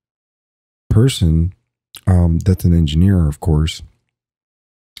person that's an engineer, of course,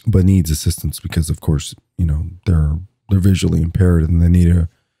 but needs assistance because, of course, they're visually impaired and they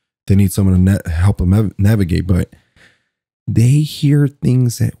need someone to help them navigate. But they hear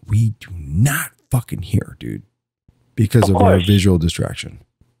things that we do not fucking hear, dude, because of our visual distraction.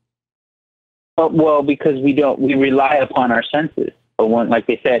 Well, because we rely upon our senses. But like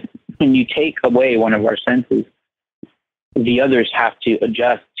they said, when you take away one of our senses, the others have to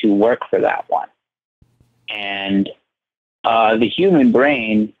adjust to work for that one. And the human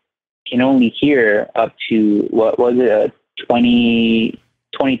brain can only hear up to, what was it,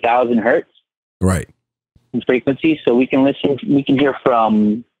 20,000 hertz? Right. In frequency. So we can hear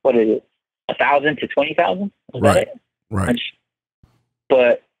from, what is it, 1,000 to 20,000? Right. Right.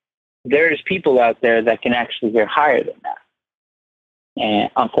 But there's people out there that can actually hear higher than that.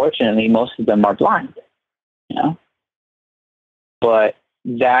 And unfortunately, most of them are blind, But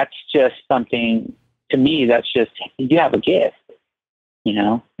that's just something, to me, that's just, you have a gift,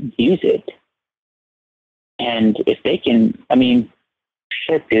 use it. And if they can,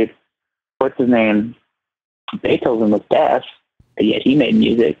 shit, dude, what's his name? Beethoven was deaf, but yet he made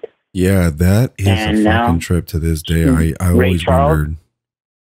music. Yeah, that is a fucking trip to this day. I always wondered.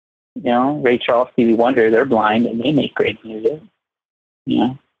 Ray Charles, Stevie Wonder, they're blind and they make great music.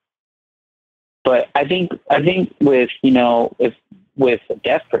 But I think with if with a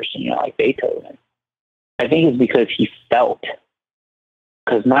deaf person, like Beethoven, I think it's because he felt.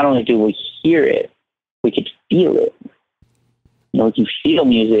 Because not only do we hear it, we could feel it. We can feel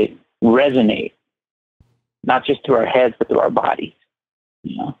music resonate, not just through our heads, but through our bodies.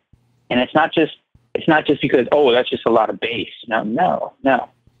 And it's not just because, oh, that's just a lot of bass. No.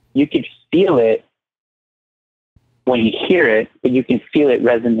 You can feel it when you hear it, but you can feel it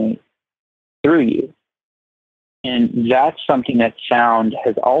resonate through you. And that's something that sound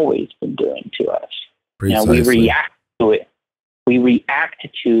has always been doing to us. Precisely. We react to it. We react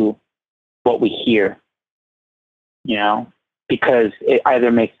to what we hear, because it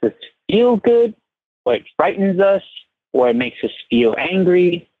either makes us feel good, or it frightens us, or it makes us feel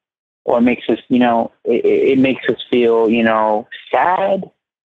angry, or it makes us, it makes us feel, sad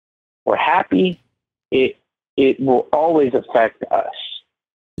or happy. It will always affect us.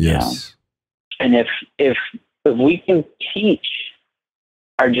 Yes. And if we can teach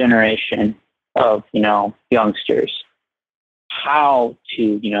our generation of, youngsters how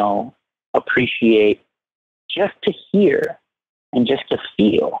to, appreciate just to hear and just to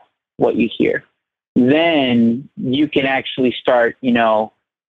feel what you hear, then you can actually start, I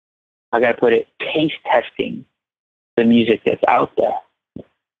got to put it, taste testing the music that's out there. It's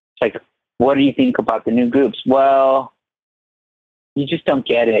like, what do you think about the new groups? Well, you just don't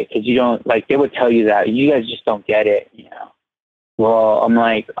get it because you don't, like, they would tell you that. You guys just don't get it, Well, I'm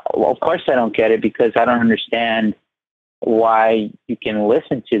like, well, of course I don't get it because I don't understand why you can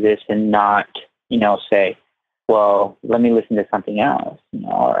listen to this and not, say, well, let me listen to something else,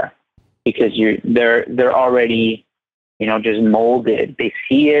 or because they're already, just molded. They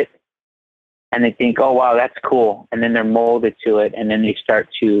see it and they think, oh, wow, that's cool. And then they're molded to it. And then they start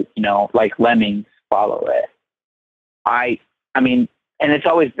to, like lemmings, follow it. I mean, and it's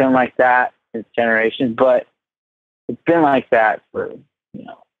always been like that in generations, but it's been like that for,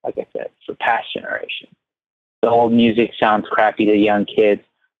 like I said, for past generations. The old music sounds crappy to young kids.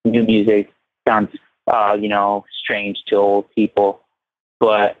 New music sounds, strange to old people.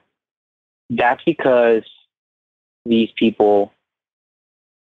 But that's because these people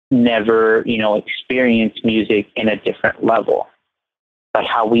never, experience music in a different level, like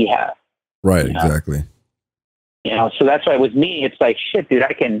how we have. Right, exactly. So that's why with me, it's like, shit, dude,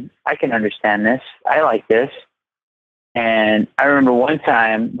 I can understand this. I like this. And I remember one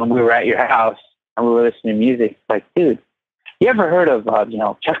time when we were at your house and we were listening to music, it's like, dude, you ever heard of,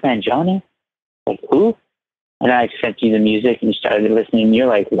 Chuck Mangione? Like, who? And I sent you the music and you started listening and you're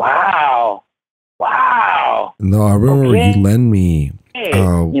like, wow. No, I remember you lent me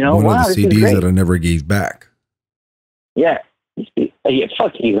one of the CDs that I never gave back. Yeah.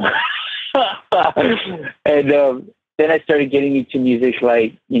 Fuck you. And then I started getting into music.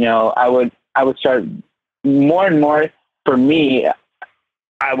 Like, I would start more and more. For me,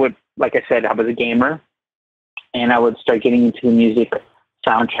 I would, like I said, I was a gamer. and I would start getting into the music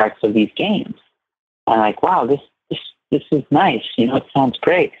soundtracks of these games. I'm like, wow, this is nice. You know, it sounds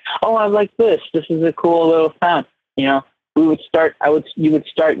great. Oh, I like this. This is a cool little sound. You know, you would start,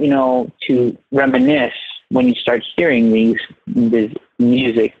 you know, to reminisce when you start hearing this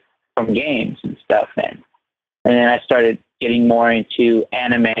music from games and stuff. And then I started getting more into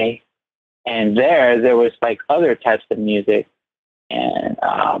anime, and there was like other types of music. And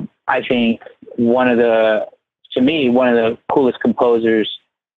I think one of the coolest composers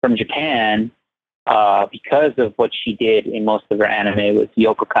from Japan, because of what she did in most of her anime, was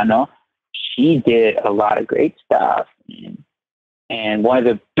Yoko Kanno. She did a lot of great stuff. And one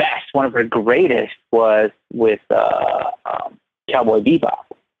of her greatest was with Cowboy Bebop,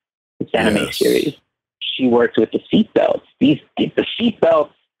 this anime series. She worked with the seatbelts. The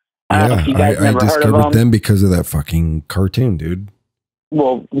seatbelts. Yeah, I discovered them because of that fucking cartoon, dude.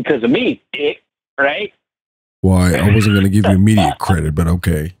 Well, because of me, dick, right? Why? I wasn't going to give you immediate credit, but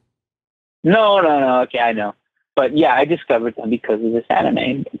okay. No. Okay, I know. But yeah, I discovered them because of this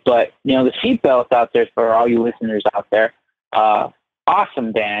anime. But, you know, the seatbelts out there, for all you listeners out there,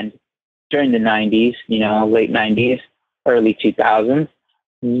 awesome band during the 90s, you know, late 90s, early 2000s.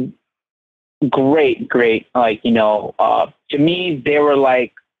 Great. Like, you know, to me, they were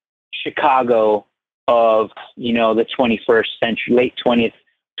like Chicago of, you know, the 21st century, late 20th,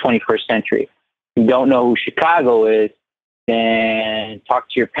 21st century. If you don't know who Chicago is, then talk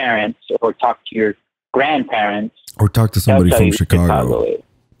to your parents or talk to your grandparents. Or talk to somebody from Chicago.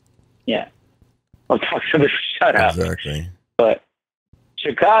 Yeah. Or talk to shut up. Exactly. But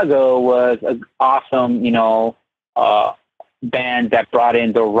Chicago was an awesome, you know, band that brought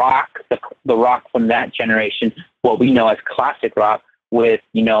in the rock from that generation, what we know as classic rock, with,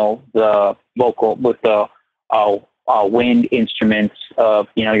 you know, the vocal, with the wind instruments of,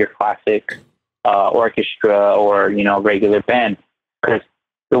 you know, your classic orchestra or, you know, regular band. Because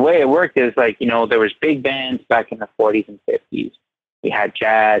the way it worked is, like, you know, there was big bands back in the 40s and 50s. We had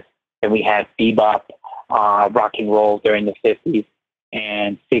jazz, and we had bebop, rock and roll during the 50s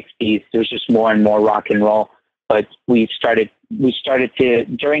and 60s. There was just more and more rock and roll. But we started to,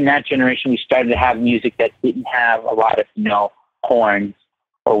 during that generation, we started to have music that didn't have a lot of, you know, horns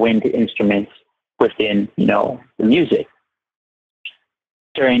or wind instruments within, you know, the music.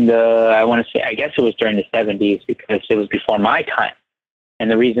 During I guess it was during the 70s, because it was before my time. And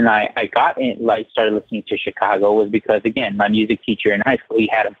the reason I started listening to Chicago was because, again, my music teacher in high school, he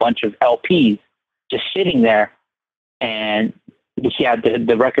had a bunch of LPs just sitting there, and he had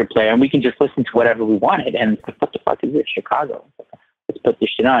the record player, and we can just listen to whatever we wanted. And what the fuck is this, Chicago? Let's put this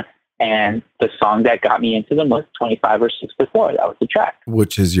shit on. And the song that got me into them was 25 or 6 to 4. That was the track.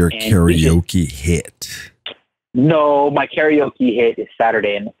 Which is your karaoke hit? No, my karaoke hit is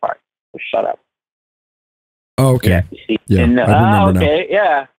Saturday in the Park. So shut up. Oh, okay. Yeah, you see? Yeah, and, I remember okay, now.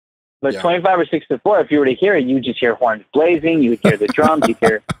 Yeah. But 25 or 6 to 4, if you were to hear it, you would just hear horns blazing. You would hear the drums. You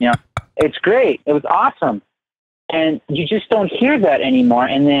hear, you know, it's great. It was awesome. And you just don't hear that anymore.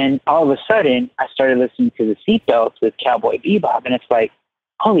 And then all of a sudden, I started listening to the seatbelts with Cowboy Bebop, and it's like,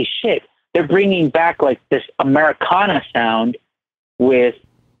 holy shit, they're bringing back like this Americana sound with,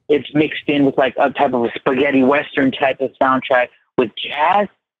 it's mixed in with like a type of a spaghetti Western type of soundtrack with jazz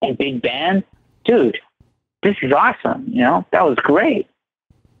and big band. Dude, this is awesome. You know, that was great.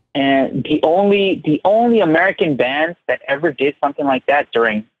 And the only American bands that ever did something like that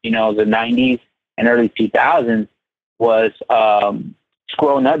during, you know, the 90s and early 2000s was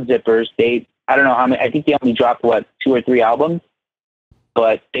Squirrel Nut Zippers. I don't know how many, I think they only dropped 2 or 3 albums,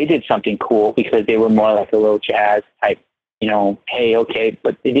 but they did something cool because they were more like a little jazz type, you know, hey, okay,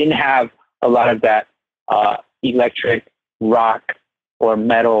 but they didn't have a lot of that electric rock or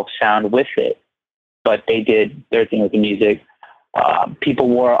metal sound with it, but they did their thing with the music. People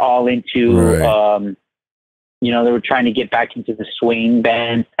were all into, right. You know, they were trying to get back into the swing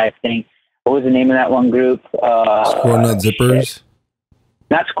band type thing. What was the name of that one group? Squirrel Nut Zippers? Shit.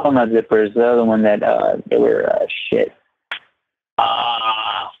 Not Squirrel Nut Zippers, the other one that they were shit.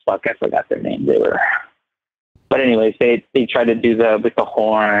 Fuck, I forgot their name. They were, but anyways, they tried to do with the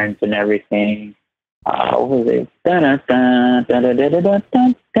horns and everything. What was it?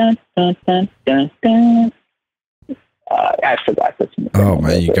 I forgot this. Oh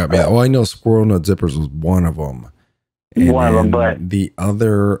man, you got me. Oh, I know Squirrel Nut Zippers was one of them. And one of them, but the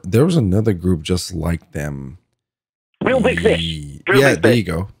other, there was another group just like them. Real Big Fish. There you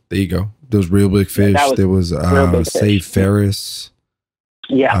go. There you go. There was Real Big Fish. Yeah, there was Save Ferris.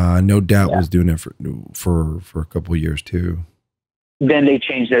 Yeah. No Doubt was doing it for a couple of years too. Then they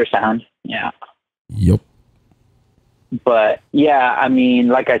changed their sound. Yeah. Yep. But yeah, I mean,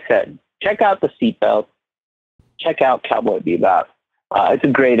 like I said, check out the seatbelt. check out Cowboy Bebop. It's a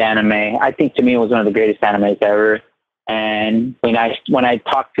great anime. I think to me it was one of the greatest animes ever. And when I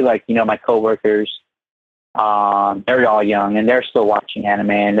talk to like, my coworkers, they're all young and they're still watching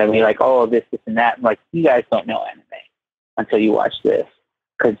anime, and they'll be like, oh, this and that. I'm like, you guys don't know anime until you watch this.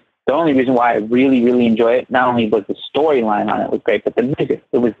 Because the only reason why I really, really enjoy it, not only was the storyline on it was great, but the music.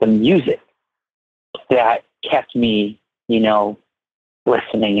 It was the music that kept me,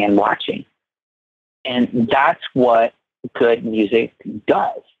 listening and watching. And that's what good music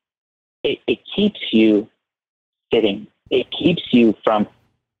does. It keeps you sitting. It keeps you from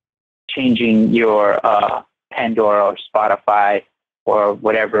changing your Pandora or Spotify or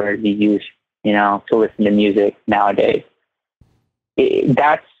whatever you use, to listen to music nowadays.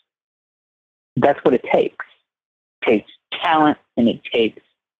 That's what it takes. It takes talent, and it takes,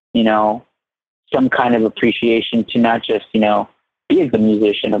 some kind of appreciation to not just, be a good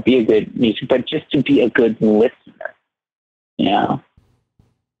musician or be a good musician, but just to be a good listener,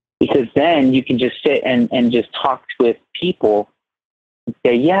 because then you can just sit and just talk with people and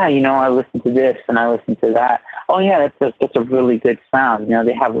say, yeah, I listened to this and I listened to that. Oh yeah, that's a really good sound.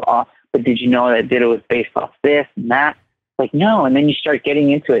 They have all, but did you know that it was based off this and that? Like, no. And then you start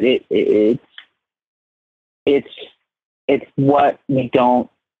getting into it. It's what we don't,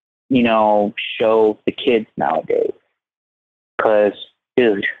 show the kids nowadays. Because,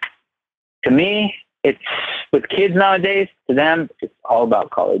 dude, to me, it's with kids nowadays, to them, it's all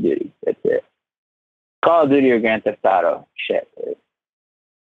about Call of Duty. That's it. Call of Duty or Grand Theft Auto. Shit, dude.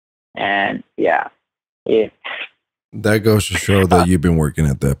 And, yeah. That goes to show that you've been working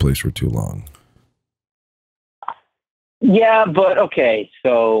at that place for too long. Yeah, but, okay,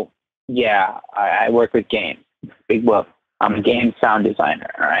 so, yeah, I work with games. Well, I'm a game sound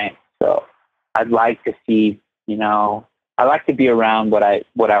designer, all right? So I'd like to see, I like to be around what I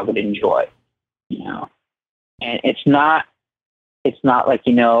would enjoy, and it's not like,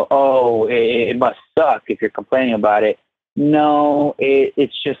 oh, it must suck if you're complaining about it. No,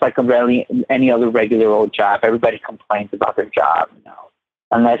 it's just like any other regular old job. Everybody complains about their job,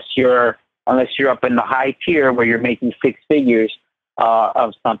 unless you're up in the high tier where you're making six figures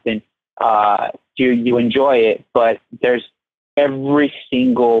of something. You enjoy it, but there's every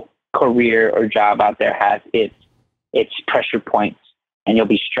single career or job out there has its pressure points, and you'll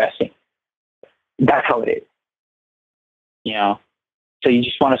be stressing. That's how it is, So you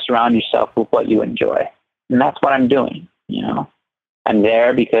just want to surround yourself with what you enjoy, and that's what I'm doing. I'm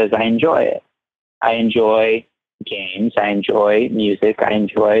there because I enjoy it. I enjoy games. I enjoy music. I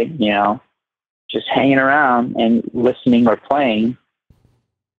enjoy, just hanging around and listening or playing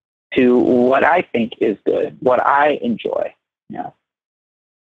to what I think is good, what I enjoy.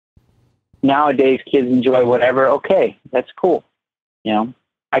 Nowadays, kids enjoy whatever. Okay, that's cool.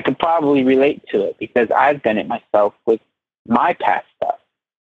 I could probably relate to it because I've done it myself with my past stuff.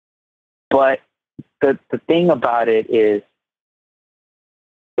 But the thing about it is,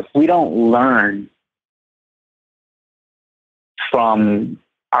 if we don't learn from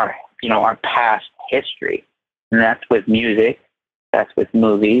our past history, and that's with music, that's with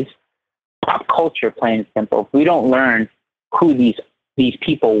movies, pop culture, plain and simple. If we don't learn who these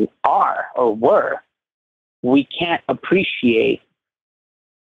people are or were, we can't appreciate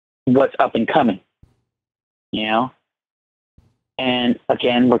what's up and coming, And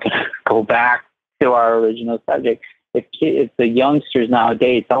again, we're going to go back to our original subject. If the youngsters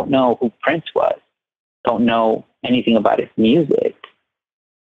nowadays don't know who Prince was, don't know anything about his music,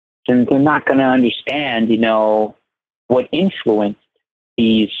 then they're not going to understand, what influenced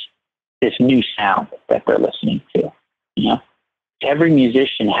this new sound that they're listening to. Every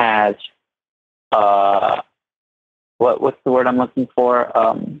musician has what's the word I'm looking for?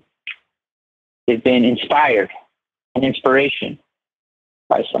 They've been inspired, an inspiration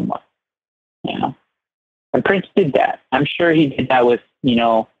by someone. And Prince did that. I'm sure he did that with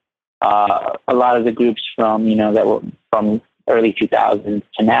a lot of the groups from that were from early 2000s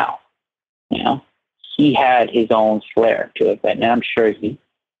to now. He had his own flair to it, and I'm sure he,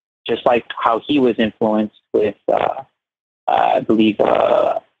 just like how he was influenced with, I believe,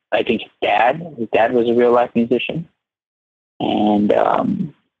 I think his dad was a real life musician, and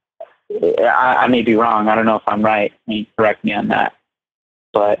I may be wrong. I don't know if I'm right. I mean, correct me on that.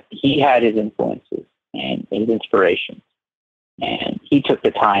 But he had his influences and his inspirations, and he took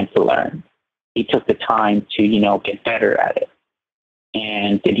the time to learn. He took the time to, get better at it.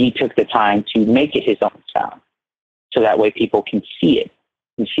 And then he took the time to make it his own sound, so that way people can see it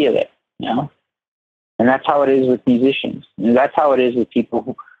and feel it, And that's how it is with musicians. And that's how it is with people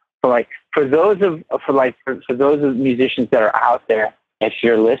who, for those of musicians that are out there, if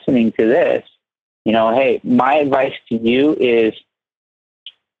you're listening to this, You know, hey, my advice to you is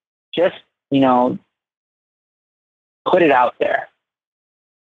just, you know, put it out there.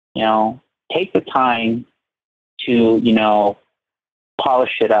 You know, take the time to, you know,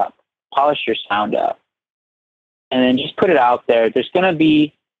 polish it up, polish your sound up, and then just put it out there. There's going to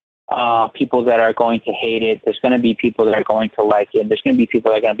be people that are going to hate it. There's going to be people that are going to like it. There's going to be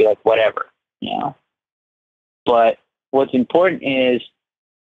people that are going to be like, whatever, you know. But what's important is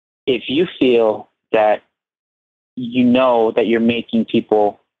if you feel that you know that you're making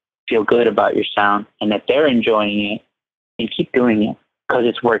people feel good about your sound and that they're enjoying it, and keep doing it because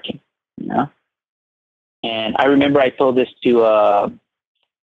it's working, you know. And I remember I told this to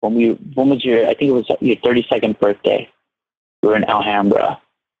when was your, I think it was your 32nd birthday. We were in Alhambra,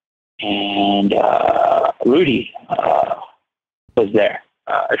 and Rudy was there.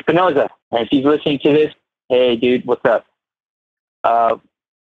 Espinoza. And if he's listening to this, hey, dude, what's up?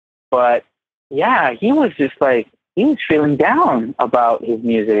 But yeah, he was just like, he was feeling down about his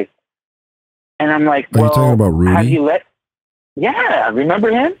music. And I'm like, well, are you talking about Rudy? Have you yeah, remember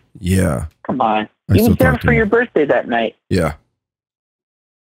him? Yeah. Come on. He was there for your birthday that night. Yeah.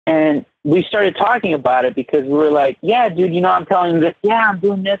 And we started talking about it because we were like, yeah, dude, you know, I'm telling you this. Yeah, I'm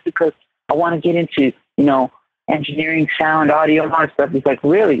doing this because I want to get into, you know, engineering, sound, audio, and all that stuff. He's like,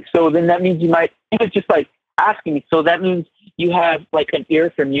 really? So then that means he was just like asking me, so that means you have like an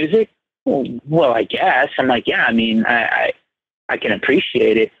ear for music? Well, I guess. I'm like, yeah, I mean, I can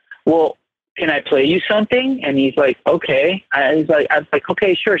appreciate it. Well, can I play you something? And he's like, okay. I was like,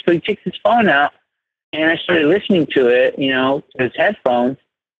 okay, sure. So he takes his phone out, and I started listening to it, you know, to his headphones.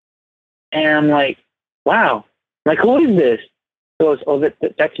 And I'm like, wow. I'm like, who is this? He goes, oh,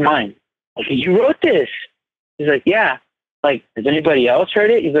 that's mine. Like, you wrote this? He's like, yeah. Like, has anybody else heard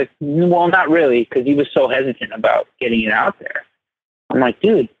it? He's like, well, not really, because he was so hesitant about getting it out there. I'm like,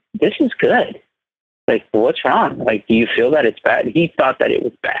 dude, this is good. Like, what's wrong? Like, do you feel that it's bad? He thought that it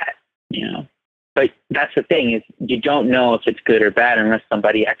was bad, you know. But that's the thing, is you don't know if it's good or bad unless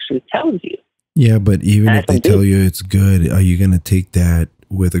somebody actually tells you. Yeah, but even if they tell you it's good, are you going to take that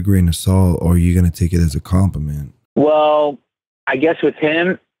with a grain of salt, or are you going to take it as a compliment? Well, I guess with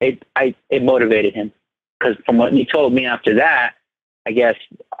him, it motivated him. Because from what he told me after that, I guess,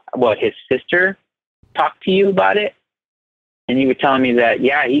 his sister talked to you about it? And you were telling me that,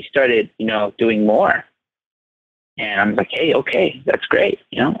 yeah, he started, you know, doing more. And I'm like, hey, okay, that's great.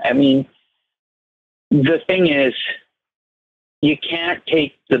 You know, I mean, the thing is, you can't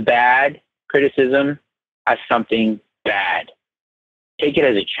take the bad criticism as something bad. Take it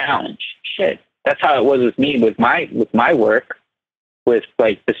as a challenge. Shit. That's how it was with me, with my work, with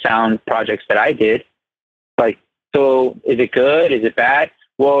like the sound projects that I did. Like, so is it good? Is it bad?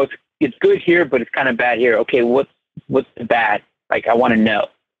 Well, it's good here, but it's kind of bad here. Okay, what's the bad? Like, I want to know.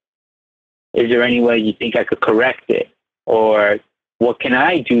 Is there any way you think I could correct it? Or what can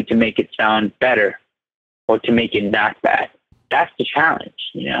I do to make it sound better? Or to make it not bad? That's the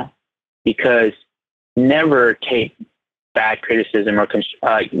challenge, you know? Because never take bad criticism or,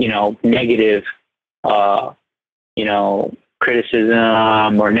 you know, negative, you know,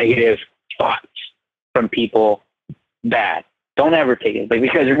 criticism or negative thoughts from people bad. Don't ever take it. Like,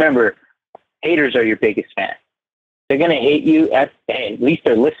 because remember, haters are your biggest fan. They're going to hate you at least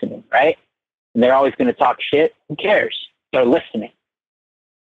they're listening, right? And they're always going to talk shit. Who cares? They're listening.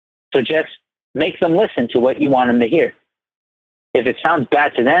 So just make them listen to what you want them to hear. If it sounds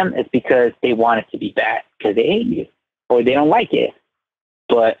bad to them, it's because they want it to be bad, because they hate you or they don't like it.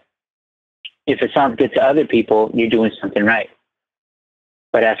 But if it sounds good to other people, you're doing something right.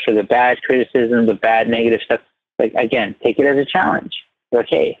 But as for the bad criticism, the bad negative stuff, like, again, take it as a challenge. Like,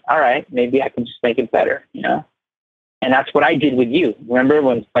 hey, all right, maybe I can just make it better, you know? And that's what I did with you. Remember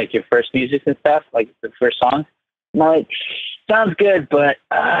when, like, your first music and stuff, like the first song? I'm like, sounds good, but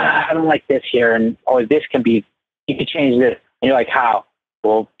I don't like this here. And, or this can be, you could change this. And you're like, how?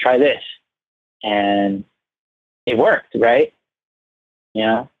 Well, try this. And it worked, right? You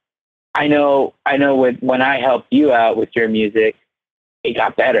know? I know when I helped you out with your music, it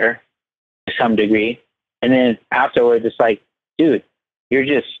got better to some degree. And then afterwards, it's like, dude, you're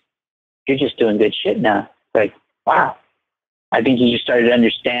just doing good shit now. It's like, wow. I think you just started to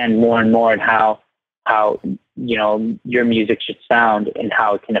understand more and more and how, you know, your music should sound and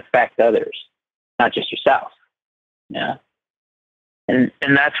how it can affect others, not just yourself. Yeah. And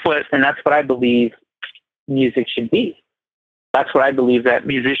that's what I believe music should be. That's what I believe that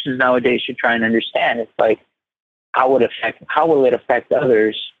musicians nowadays should try and understand. It's like, how will it affect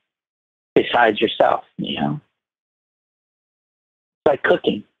others besides yourself? You know, it's like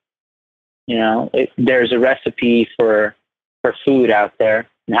cooking. You know, there's a recipe for food out there.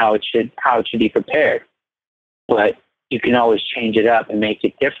 and how it should be prepared. But you can always change it up and make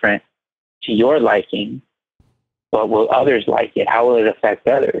it different to your liking. But will others like it? How will it affect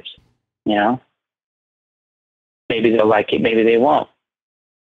others? You know, maybe they'll like it, maybe they won't.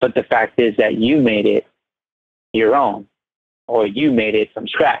 But the fact is that you made it your own, or you made it from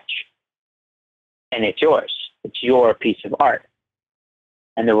scratch, and it's yours. It's your piece of art,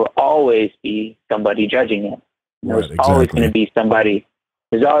 and there will always be somebody judging it. There's always going to be somebody.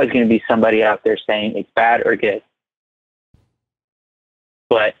 There's always going to be somebody out there saying it's bad or good.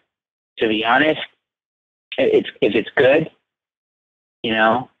 But to be honest, if it's good, you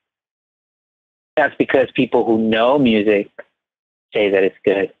know, that's because people who know music say that it's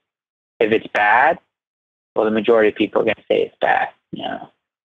good. If it's bad, well, the majority of people are going to say it's bad. You know,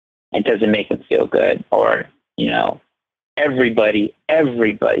 it doesn't make them feel good, or you know, everybody.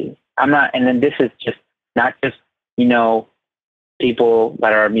 I'm not, and then this is just not just you know people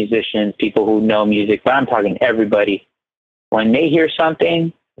that are musicians, people who know music, but I'm talking everybody. When they hear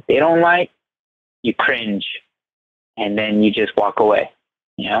something that they don't like, you cringe, and then you just walk away.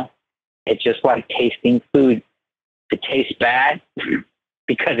 You know, it's just like tasting food. If it tastes bad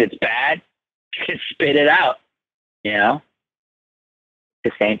because it's bad, just spit it out. You know,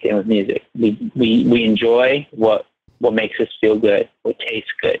 the same thing with music. We enjoy what makes us feel good, what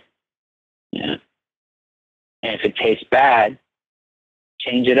tastes good. Yeah, and if it tastes bad,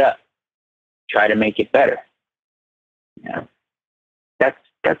 change it up. Try to make it better. Yeah, that's.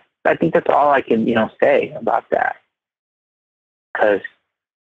 I think that's all I can say about that, because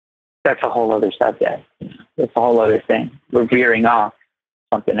that's a whole other subject. It's a whole other thing. We're veering off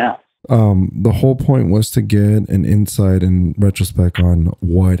something else. The whole point was to get an insight and retrospect on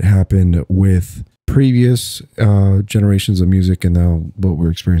what happened with previous generations of music and now what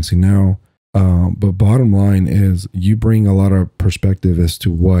we're experiencing now. But bottom line is you bring a lot of perspective as to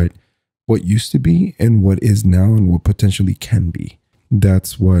what used to be and what is now and what potentially can be.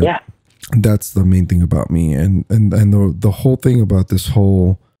 That's what. Yeah. That's the main thing about me, and the whole thing about this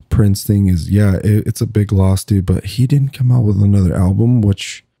whole Prince thing is, it's a big loss, dude. But he didn't come out with another album,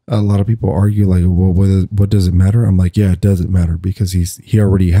 which a lot of people argue like, well, what does it matter? I'm like, yeah, it doesn't matter, because he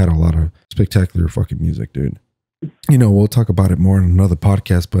already had a lot of spectacular fucking music, dude. You know, we'll talk about it more in another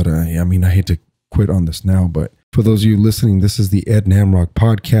podcast, but I mean, I hate to quit on this now, but for those of you listening, this is the Ed Namrok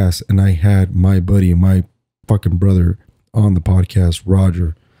podcast, and I had my buddy, my fucking brother on the podcast,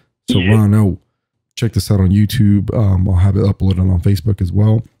 Roger. Serrano. Check this out on YouTube. I'll have it uploaded on Facebook as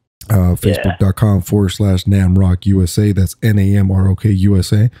well. Facebook.com/Namrok USA. That's NAMROK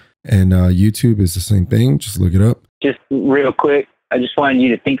USA. And YouTube is the same thing. Just look it up. Just real quick, I just wanted you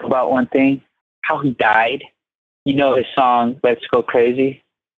to think about one thing. How he died. You know his song, Let's Go Crazy?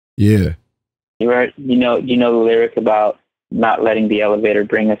 Yeah. You know the lyric about not letting the elevator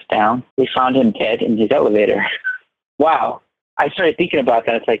bring us down? They found him dead in his elevator. Wow. I started thinking about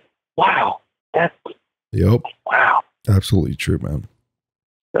that. It's like, wow. Yep. Wow. Absolutely true, man.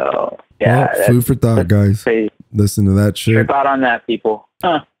 So, yeah. Well, food for thought, guys. Crazy. Listen to that shit. Trip out on that, people.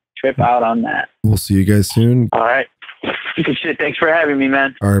 Trip out on that. We'll see you guys soon. All right. Good shit. Thanks for having me,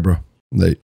 man. All right, bro. Late.